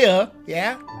 if you will.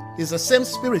 Yeah, it's the same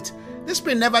spirit. This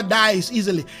spirit never dies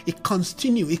easily. It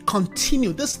continue.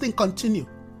 This thing continue.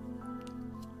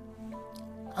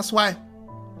 That's why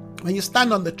when you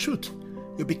stand on the truth,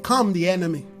 you become the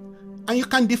enemy. And you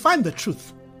can define the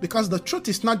truth, because the truth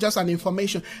is not just an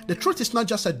information. The truth is not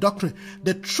just a doctrine.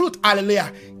 The truth,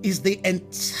 hallelujah, is the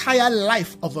entire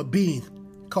life of a being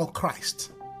called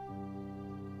Christ.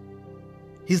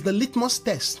 He's the litmus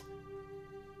test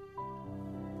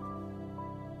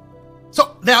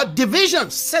There are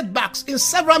divisions, setbacks in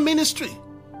several ministry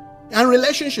and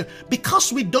relationship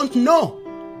because we don't know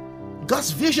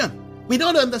God's vision. We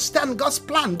don't understand God's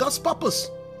plan, God's purpose.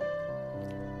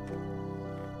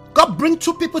 God bring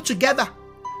two people together.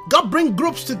 God bring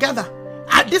groups together.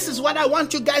 And this is what I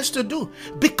want you guys to do.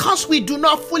 Because we do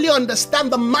not fully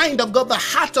understand the mind of God, the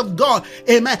heart of God,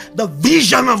 amen, the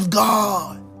vision of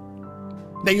God.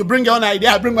 Then you bring your own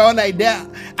idea, I bring my own idea,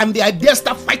 and the ideas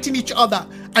start fighting each other.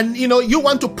 And you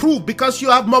want to prove because you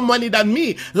have more money than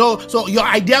me, so your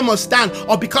idea must stand,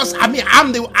 or because I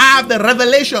have the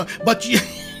revelation, but you,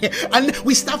 and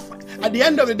we start. At the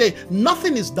end of the day,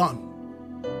 nothing is done.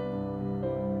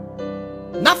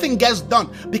 Nothing gets done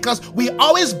because we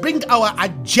always bring our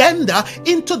agenda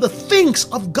into the things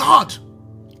of God.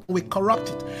 We corrupt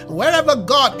it. Wherever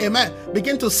God, amen,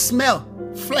 begin to smell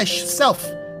flesh, self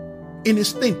in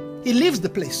his thing, he leaves the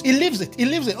place. He leaves it. He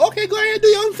leaves it. Okay, go ahead, do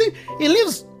your own thing. He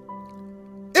leaves.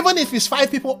 Even if it's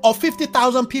 5 people or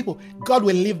 50,000 people, God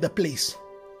will leave the place.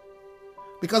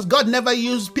 Because God never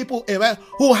used people, amen,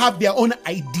 who have their own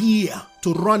idea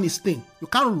to run his thing. You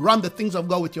can't run the things of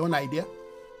God with your own idea.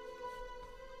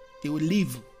 He will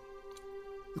leave.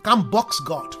 You can't box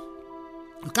God.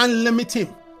 You can't limit him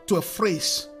to a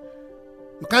phrase.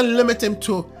 You can't limit him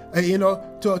to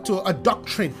a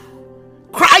doctrine.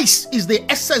 Christ is the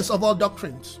essence of all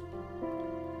doctrines.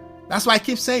 That's why I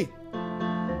keep saying,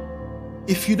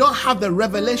 if you don't have the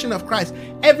revelation of Christ,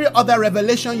 every other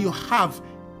revelation you have,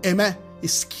 amen,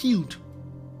 is skewed,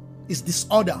 is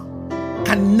disorder,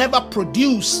 can never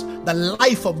produce the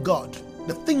life of God,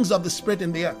 the things of the Spirit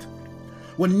in the earth.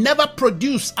 Will never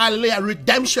produce, hallelujah,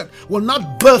 redemption, will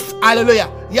not birth, hallelujah,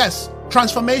 yes,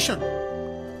 transformation.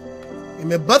 It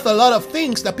may birth a lot of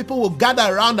things that people will gather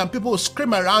around and people will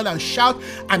scream around and shout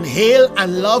and hail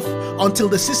and love until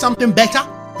they see something better.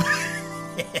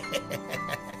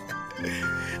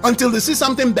 Until they see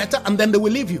something better, and then they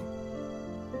will leave you.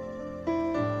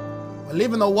 We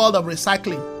live in a world of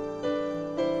recycling.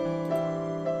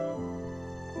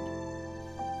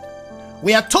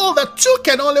 We are told that two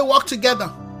can only work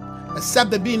together except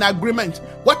they be in agreement.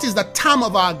 What is the term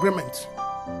of our agreement?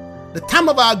 The term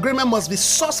of our agreement must be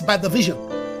sourced by the vision.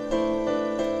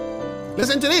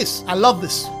 Listen to this. I love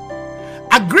this.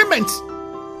 Agreement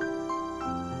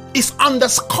is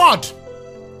underscored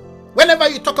whenever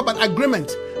you talk about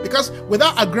agreement, because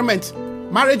without agreement,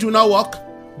 marriage will not work,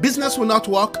 business will not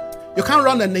work, you can't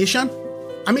run a nation.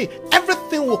 I mean,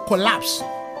 everything will collapse.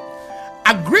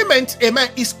 Agreement, amen,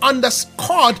 is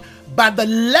underscored by the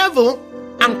level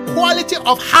and quality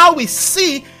of how we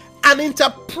see and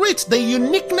interpret the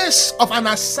uniqueness of an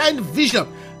assigned vision,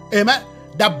 amen,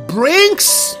 that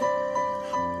brings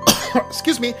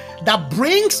that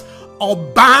brings or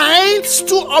binds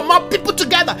two or more people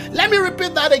together. Let me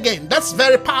repeat that again. That's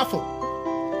very powerful.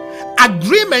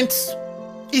 Agreement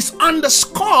is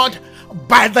underscored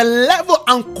by the level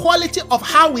and quality of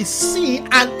how we see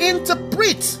and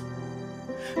interpret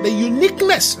the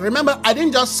uniqueness. Remember, I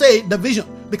didn't just say the vision,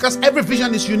 because every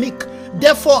vision is unique.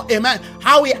 Therefore, amen,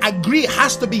 how we agree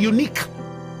has to be unique.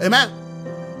 Amen.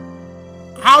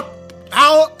 How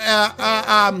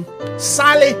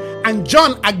Sally and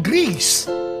John agrees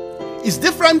is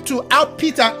different to how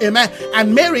Peter, amen,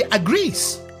 and Mary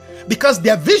agrees, because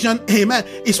their vision, amen,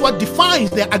 is what defines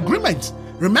their agreement.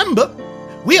 Remember,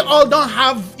 we all don't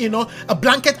have, a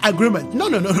blanket agreement.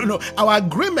 No. Our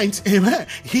agreement, amen,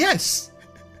 yes,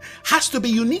 has to be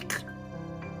unique,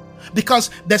 because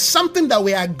there's something that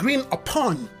we are agreeing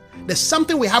upon. There's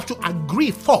something we have to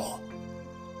agree for.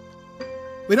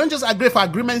 We don't just agree for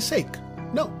agreement's sake.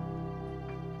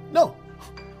 No.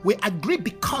 We agree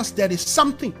because there is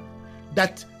something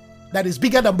that is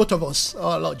bigger than both of us.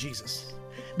 Oh, Lord Jesus.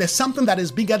 There's something that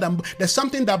is bigger than, there's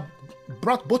something that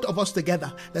brought both of us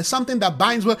together. There's something that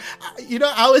binds. Well,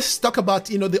 I always talk about,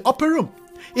 the upper room.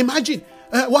 Imagine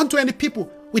 120 people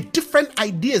with different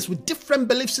ideas, with different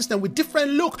belief system, with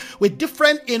different look, with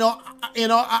different,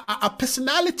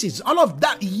 personalities, all of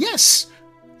that. Yes,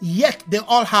 yet they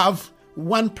all have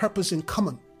one purpose in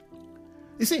common.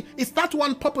 You see, it's that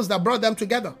one purpose that brought them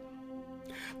together.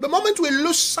 The moment we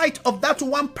lose sight of that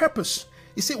one purpose,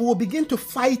 you see, we will begin to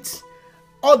fight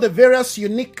all the various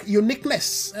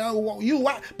uniqueness.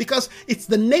 Because it's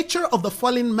the nature of the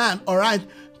fallen man, all right,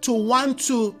 to want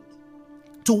to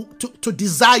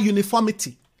desire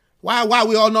uniformity. Why are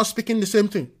we all not speaking the same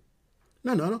thing?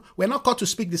 No. We're not called to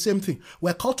speak the same thing.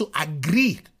 We're called to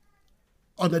agree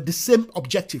on the same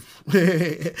objective.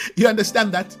 You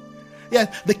understand that?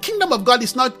 Yeah, the kingdom of God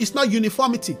is not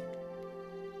uniformity.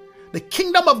 The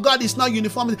kingdom of God is not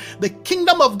uniformity. The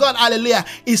kingdom of God, hallelujah,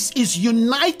 is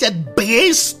united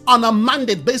based on a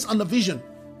mandate, based on a vision.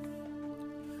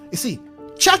 You see,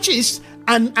 churches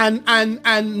and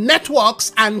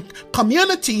networks and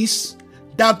communities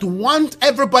that want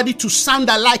everybody to sound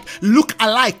alike, look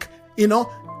alike,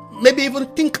 maybe even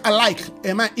think alike,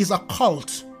 amen, is a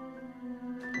cult.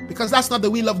 Because that's not the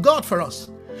will of God for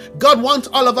us. God wants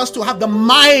all of us to have the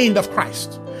mind of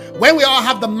Christ. When we all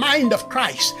have the mind of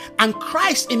Christ, and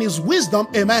Christ in his wisdom,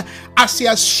 amen, as he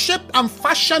has shaped and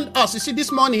fashioned us. You see,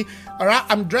 this morning, all right,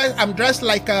 I'm dressed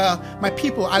like my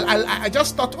people. I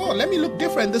just thought, oh, let me look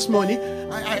different this morning.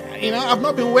 I've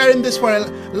not been wearing this for a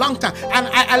long time, and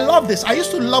I love this. I used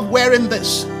to love wearing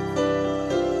this.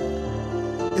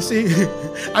 You see,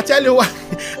 I tell you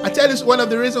one of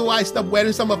the reasons why I stopped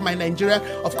wearing some of my Nigerian.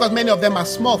 Of course, many of them are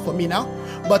small for me now,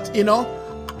 but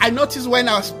I noticed when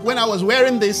I was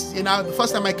wearing this, the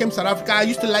first time I came to South Africa, I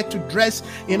used to like to dress,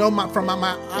 from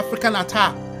my African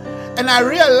attire. And I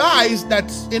realized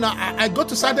that, I go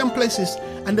to certain places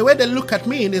and the way they look at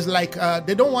me is like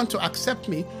they don't want to accept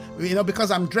me,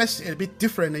 because I'm dressed a bit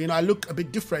different. I look a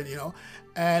bit different,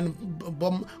 and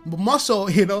but more so,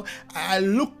 I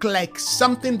look like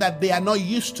something that they are not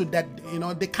used to, that,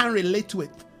 they can't relate to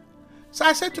it. So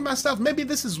I said to myself, maybe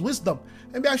this is wisdom.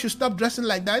 Maybe I should stop dressing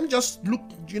like that and just look,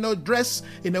 dress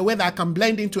in a way that I can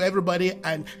blend into everybody.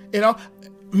 And,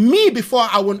 me before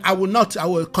I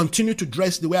will continue to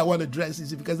dress the way I want to dress,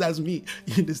 because that's me.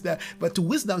 You understand? But to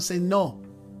wisdom say no.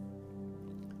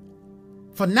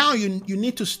 For now, you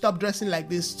need to stop dressing like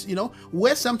this.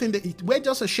 Wear something wear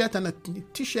just a shirt and a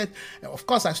t-shirt. Of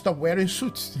course, I stopped wearing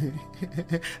suits.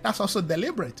 That's also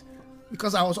deliberate,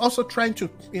 because I was also trying to,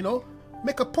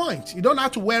 make a point. You don't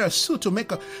have to wear a suit to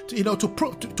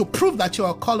prove that you're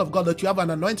a call of God, that you have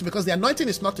an anointing, because the anointing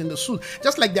is not in the suit,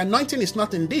 just like the anointing is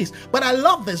not in this. But I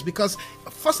love this because,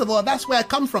 first of all, that's where I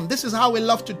come from. This is how we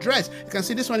love to dress. You can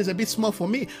see this one is a bit small for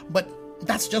me, but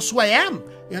that's just who I am.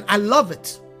 I love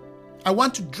it. I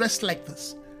want to dress like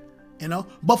this,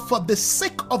 but for the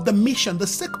sake of the mission, the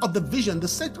sake of the vision, the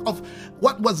sake of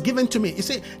what was given to me. You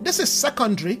see, this is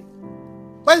secondary,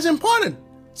 but it's important.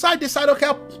 So I decided, okay,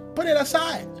 I'll put it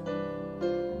aside.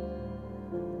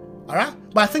 All right?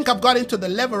 But I think I've got into the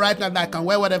level right now that I can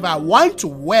wear whatever I want to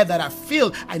wear, that I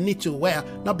feel I need to wear,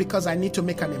 not because I need to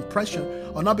make an impression,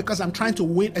 or not because I'm trying to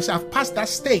win. So I've passed that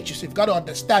stage. So you've got to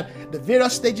understand the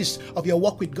various stages of your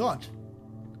walk with God.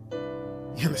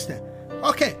 You understand?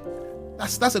 Okay,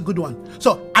 that's a good one.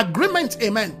 So agreement,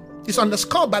 amen, is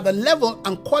underscored by the level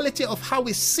and quality of how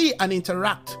we see and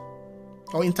interact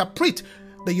or interpret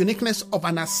the uniqueness of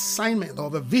an assignment or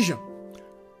of a vision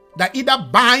that either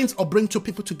binds or brings two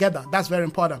people together. That's very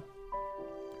important.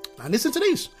 Now listen to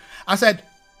this. I said,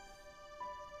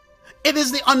 it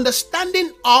is the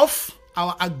understanding of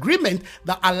our agreement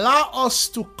that allow us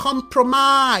to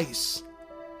compromise.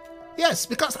 Yes,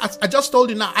 because I just told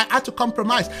you now, I had to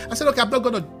compromise. I said, okay, I'm not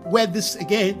going to wear this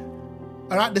again.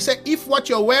 All right. They say, if what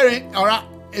you're wearing, all right,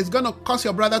 is going to cause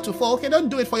your brother to fall, okay, don't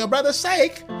do it for your brother's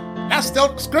sake. That's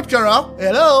still scriptural.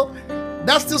 Hello.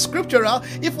 That's still scriptural.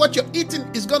 If what you're eating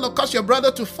is going to cause your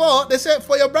brother to fall, they say,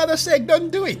 for your brother's sake,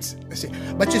 don't do it. You see.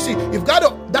 But you see,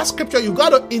 that scripture, you've got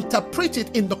to interpret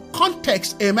it in the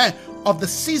context, amen, of the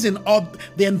season, of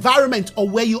the environment, or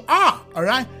where you are. All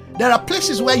right. There are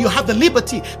places where you have the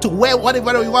liberty to wear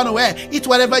whatever you want to wear, eat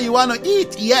whatever you want to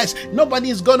eat. Yes, nobody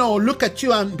is going to look at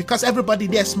you, and because everybody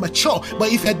there is mature.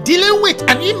 But if you're dealing with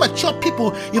an immature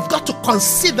people, you've got to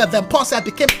consider them. Paul said, I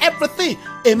became everything,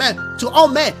 amen, to all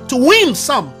men, to win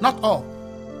some, not all.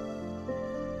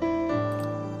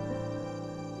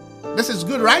 This is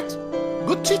good, right?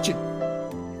 Good teaching.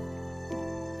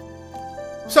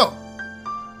 So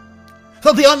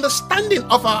the understanding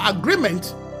of our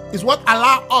agreement is what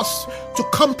allows us to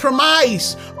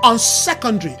compromise on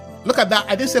secondary. Look at that.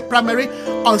 I didn't say primary.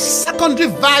 On secondary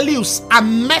values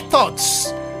and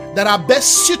methods that are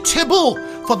best suitable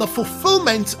for the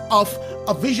fulfillment of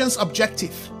a vision's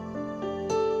objective.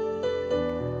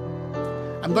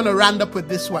 I'm going to round up with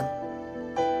this one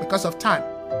because of time.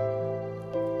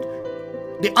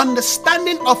 The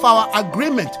understanding of our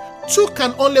agreement. Two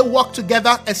can only work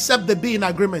together except they be in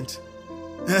agreement.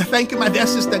 Thank you, my dear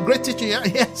sister. Great teaching.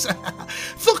 Yes.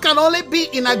 Two can only be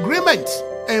in agreement.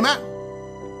 Amen.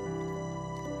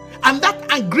 And that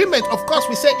agreement, of course,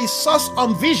 we say is sourced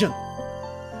on vision.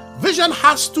 Vision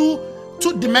has two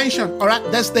dimensions. All right.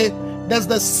 There's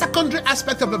the secondary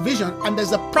aspect of a vision, and there's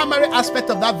the primary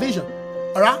aspect of that vision.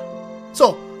 All right.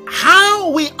 So how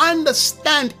we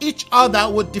understand each other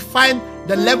would define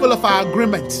the level of our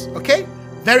agreement. Okay.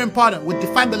 Very important. Would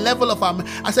define the level of our.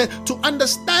 I said to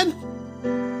understand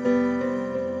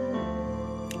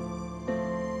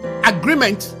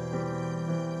agreement,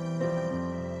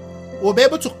 we'll be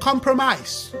able to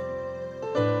compromise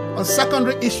on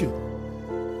secondary issue.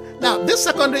 Now, this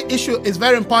secondary issue is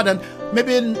very important.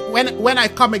 Maybe when I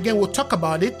come again, we'll talk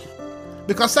about it,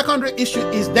 because secondary issue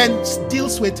is then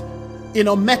deals with,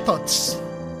 methods.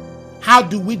 How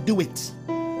do we do it?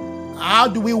 How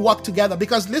do we work together?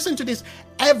 Because listen to this,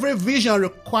 every vision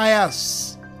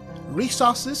requires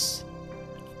resources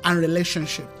and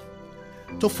relationship.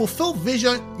 To fulfill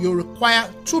vision, you require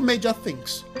two major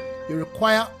things. You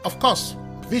require, of course,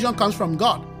 vision comes from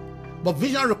God, but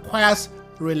vision requires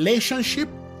relationship,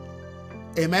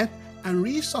 amen, and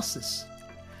resources.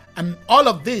 And all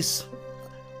of this,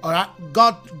 all right,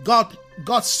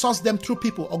 God source them through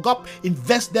people, or God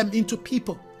invests them into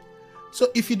people. So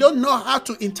if you don't know how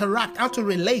to interact, how to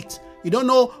relate, you don't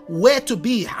know where to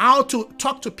be, how to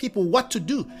talk to people, what to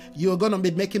do, you're going to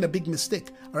be making a big mistake.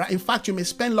 All right. In fact, you may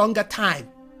spend longer time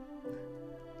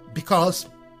because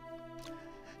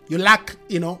you lack,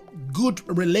 good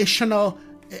relational,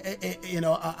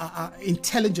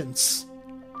 intelligence.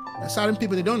 Certain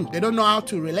people, they don't know how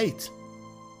to relate.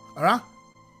 All right.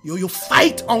 You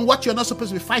fight on what you're not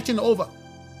supposed to be fighting over.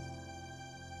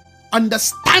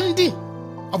 Understanding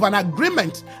of an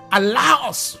agreement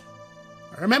allows.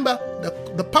 Remember,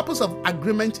 the purpose of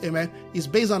agreement, amen, is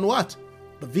based on what?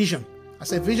 The vision. I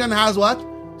said vision has what?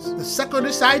 The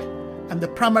secondary side and the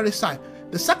primary side.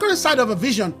 The secondary side of a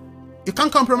vision, you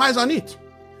can't compromise on it.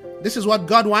 This is what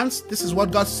God wants. This is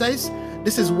what God says.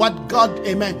 This is what God,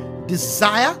 amen,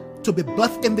 desire to be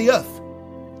birthed in the earth.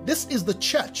 This is the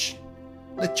church.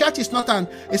 The church is not a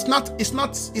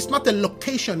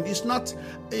location. It's not,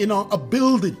 a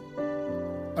building.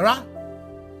 All right?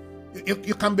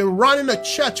 You can be running a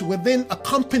church within a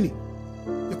company.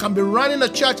 You can be running a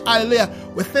church, hallelujah,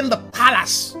 within the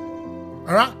palace.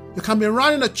 All right? You can be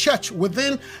running a church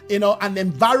within, an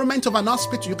environment of an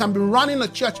hospital. You can be running a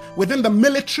church within the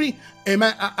military,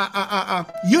 amen,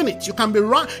 unit. You can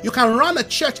run a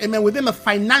church, amen, within the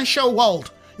financial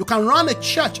world. You can run a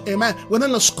church, amen,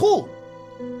 within a school.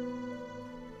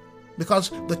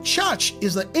 Because the church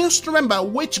is the instrument by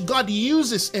which God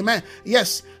uses, amen,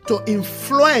 yes, to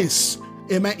influence,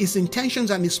 amen, his intentions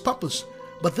and his purpose.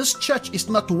 But this church is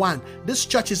not one. This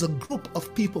church is a group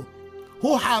of people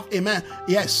who have, amen,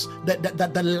 yes,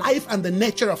 the life and the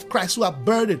nature of Christ, who are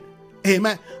burdened,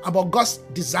 amen, about God's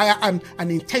desire and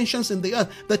intentions in the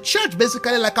earth. The church,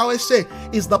 basically, like I always say,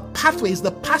 is the pathway, is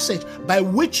the passage by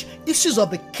which issues of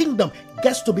the kingdom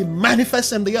gets to be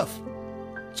manifest in the earth.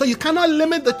 So you cannot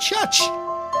limit the church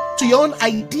to your own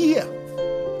idea.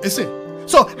 You see?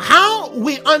 So how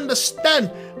we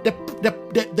understand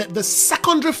the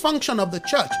secondary function of the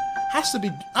church has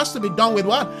to be done with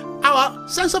what? Our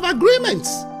sense of agreement.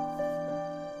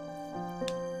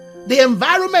 The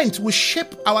environment will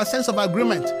shape our sense of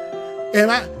agreement.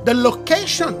 Amen. The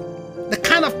location, the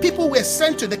kind of people we're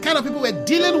sent to, the kind of people we're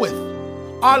dealing with,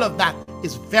 all of that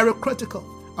is very critical.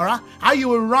 All right? How you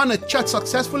will run a church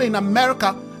successfully in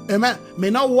America, amen, may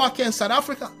not work here in South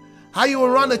Africa. How you will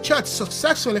run a church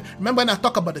successfully. Remember, when I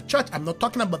talk about the church, I'm not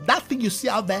talking about that thing you see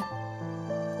out there.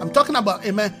 I'm talking about,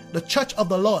 amen, the church of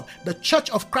the Lord, the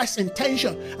church of Christ's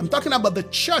intention. I'm talking about the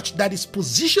church that is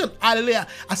positioned, hallelujah,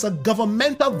 as a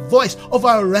governmental voice over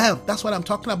a realm. That's what I'm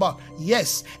talking about.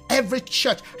 Yes, every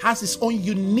church has its own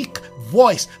unique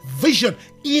voice, vision,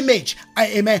 image,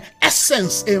 amen,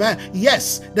 essence, amen.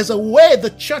 Yes, there's a way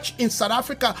the church in South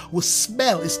Africa will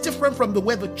smell. It's different from the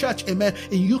way the church, amen,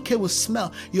 in UK will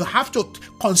smell. You have to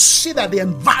consider the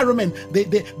environment,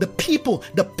 the people,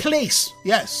 the place,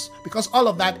 yes, because all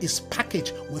of that is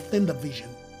packaged within the vision.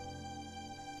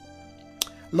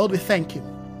 Lord, we thank you.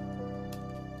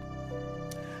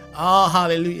 Oh,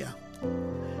 hallelujah.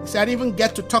 See, I didn't even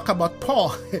get to talk about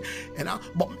Paul,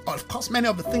 but of course, many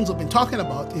of the things we've been talking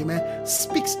about, amen,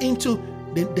 speaks into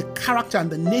the character and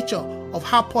the nature of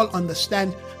how Paul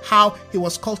understands how he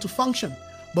was called to function.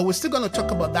 But we're still going to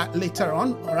talk about that later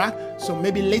on, all right? So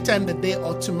maybe later in the day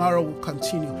or tomorrow we'll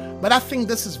continue. But I think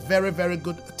this is very, very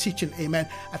good teaching, amen.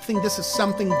 I think this is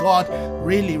something God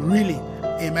really, really,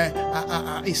 amen,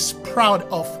 is proud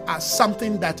of, as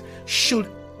something that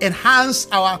should enhance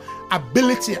our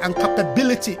ability and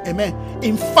capability, amen,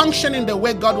 in functioning the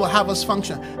way God will have us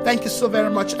function. Thank you so very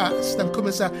much, Sister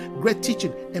Kumisa. Great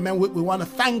teaching, amen. We want to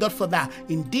thank God for that.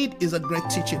 Indeed, is a great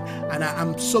teaching, and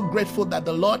I'm so grateful that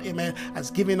the Lord, amen,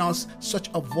 has given us such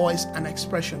a voice and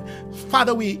expression.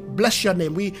 Father, we bless your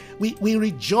name. We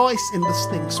rejoice in these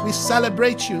things. We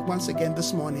celebrate you once again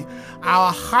this morning.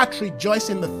 Our heart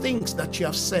rejoices in the things that you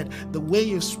have said, the way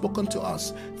you've spoken to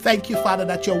us. Thank you, Father,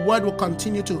 that your word will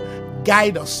continue to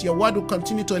guide us. Your word will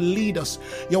continue to lead us.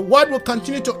 Your word will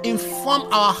continue to inform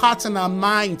our hearts and our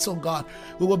minds, oh God.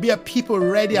 We will be a people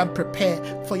ready and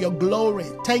prepared for your glory.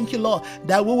 Thank you, Lord,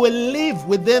 that we will live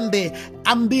within the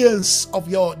ambience of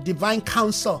your divine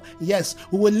counsel. Yes,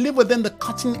 we will live within the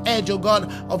cutting edge, oh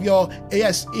God, of your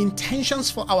intentions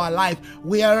for our life.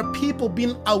 We are a people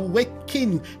being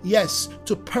awakened, yes,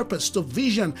 to purpose, to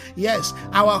vision. Yes,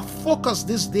 our focus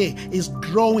this day is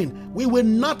growing. We will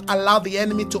not allow the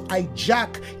enemy to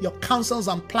hijack your counsels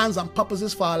and plans and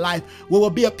purposes for our life. We will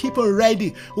be a people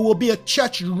ready. We will be a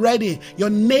church ready. Your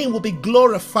name will be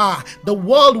glorified. The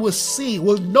world will see,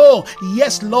 will know,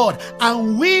 yes, Lord,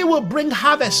 and we will bring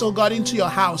harvest, oh God, into your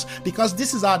house, because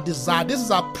this is our desire. This is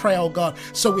our prayer, oh God.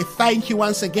 So we thank you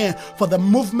once again for the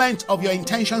movement of your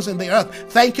intentions in the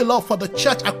earth. Thank you, Lord, for the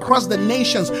church across the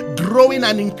nations growing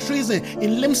and increasing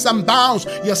in leaps and bounds.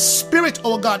 Your spirit,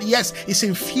 oh God, yes, is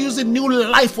infusing new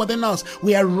life within us.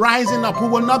 We are rising up. We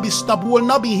will not be stopped. We will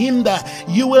not be hindered.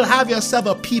 You will have yourself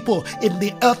a people in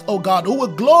the earth, oh God, who will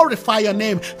glorify your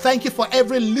name. Thank you for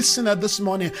every listener this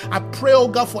morning. I pray, oh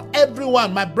God, for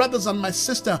everyone, my brothers and my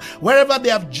sister, wherever they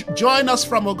have joined us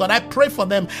from, oh God. I pray for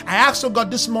them. I ask, oh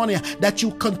God, this morning that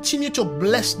you continue to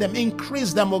bless them,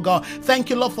 increase them, oh God.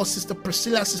 Thank you, Lord, for Sister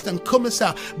Priscilla, Sister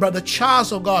Nkomisa, Brother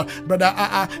Charles, oh God, Brother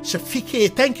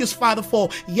Shafike. Thank you, Father, for,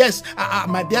 yes,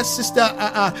 my dear sister,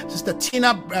 Sister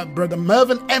Tina, Brother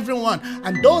Mervyn, everyone,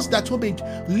 and those that will be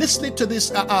listening to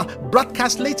this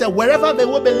broadcast later, wherever they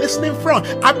will be listening from.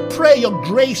 I pray your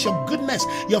grace, your goodness,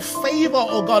 your favor,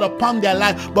 oh God, upon their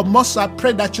life. But most I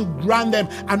pray that you grant them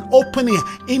an opening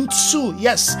into,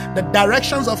 yes, the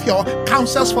directions of your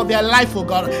counsels for their life, oh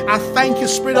God. I thank you,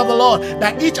 Spirit of the Lord,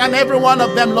 that each and every one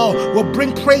of them, Lord, will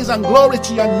bring praise and glory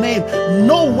to your name.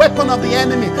 No weapon of the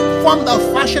enemy formed or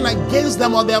fashioned against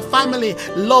them or their family,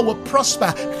 Lord, will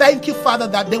prosper. Thank you, Father,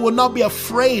 that they will not be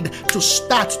afraid to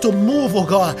start, to move, oh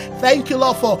God. Thank you,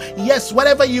 Lord, for, yes,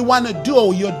 whatever you want to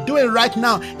do, you're doing right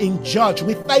now in Judge.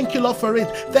 We thank you, Lord, for it.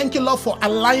 Thank you, Lord, for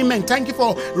alignment. Thank you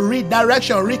for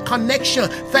redirection, reconnection.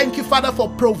 Thank you, Father, for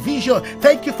provision.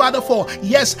 Thank you, Father, for,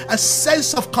 yes, a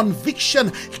sense of conviction.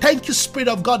 Thank you, Spirit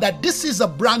of God, that this is a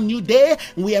brand new day.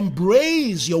 We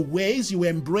embrace your ways. You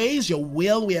embrace your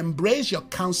will. We embrace your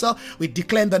counsel. We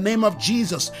declare in the name of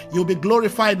Jesus, you'll be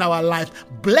glorified in our life.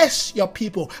 Bless your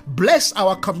people. Bless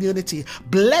our community.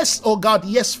 Bless, oh God,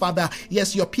 yes, Father,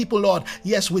 yes, your people, Lord,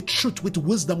 yes, with truth, with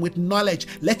wisdom, with knowledge.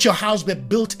 Let your house be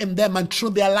built in them and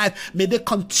through their life. May they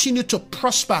continue to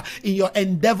prosper in your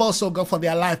endeavors, oh God, for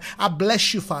their life. I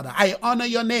bless you, Father. I honor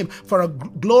your name for a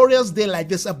glorious day like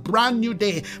this, a brand new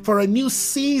day, for a new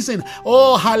season.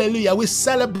 Oh, hallelujah. We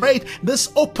celebrate these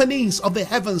openings of the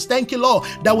heavens. Thank you, Lord,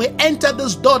 that we enter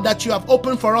this door that you have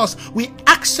opened for us. We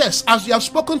access as you have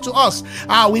spoken to us.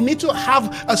 We need to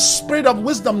have a spirit of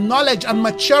wisdom, knowledge, and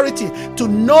maturity to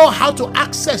know how to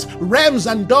access realms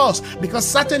and doors, because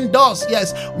certain doors,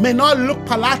 yes, may not look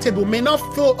palatable, may not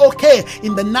feel okay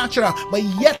in the natural, but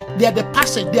yet they are the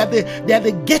passage, they are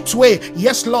the gateway,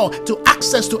 yes, Lord, to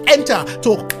access, to enter,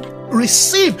 to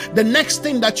receive the next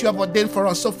thing that you have ordained for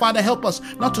us. So Father, help us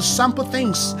not to sample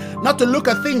things, not to look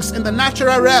at things in the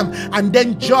natural realm and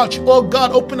then judge. Oh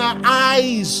God, open our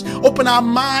eyes, open our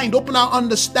mind, open our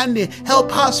understanding.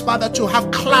 Help us, Father, to have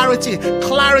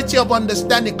clarity of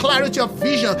understanding, clarity of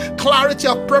vision, clarity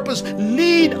of purpose.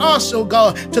 Lead us, oh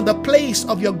God, to the place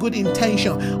of your good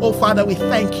intention. Oh Father, we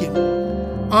thank you.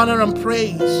 Honor and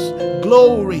praise,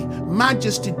 glory,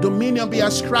 majesty, dominion be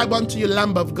ascribed unto you,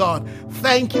 Lamb of God.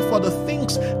 Thank you for the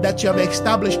things that you have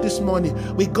established this morning.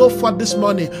 We go forth this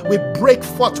morning. We break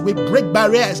forth. We break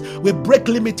barriers. We break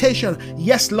limitation.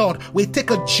 Yes, Lord. We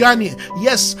take a journey.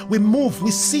 Yes, we move.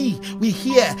 We see. We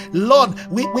hear. Lord,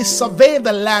 we survey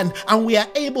the land and we are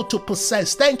able to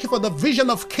possess. Thank you for the vision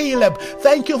of Caleb.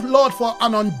 Thank you, Lord, for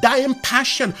an undying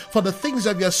passion for the things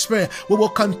of your spirit. We will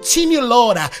continue,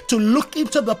 Lord, to look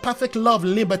into the perfect love,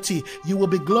 liberty. You will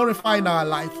be glorified in our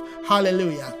life.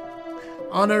 Hallelujah.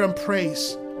 Honor and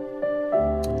praise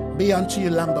be unto you,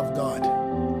 Lamb of God.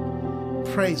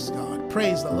 Praise God.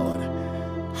 Praise the Lord.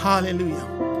 Hallelujah.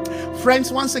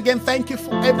 Friends, once again, thank you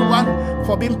for everyone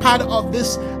for being part of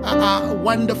this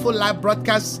wonderful live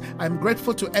broadcast. I'm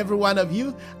grateful to every one of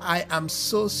you. I am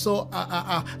so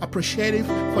appreciative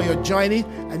for your joining.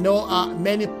 I know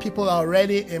many people are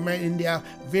already in their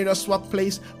various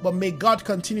workplace, but may God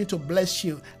continue to bless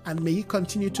you and may He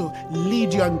continue to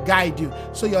lead you and guide you,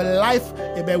 so your life,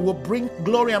 amen, will bring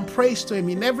glory and praise to Him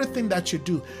in everything that you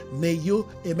do. May you,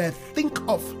 amen, think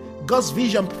of God's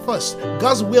vision first,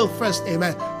 God's will first,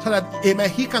 amen, so that, amen,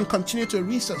 He can continue to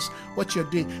resource what you're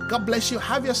doing. God bless you.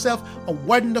 Have yourself a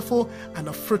wonderful and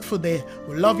a fruitful day.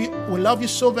 We love you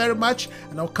so very much,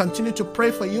 and I'll continue to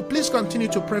pray for you. Please continue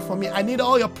to pray for me. I need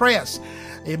all your prayers.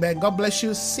 Amen. God bless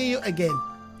you. See you again.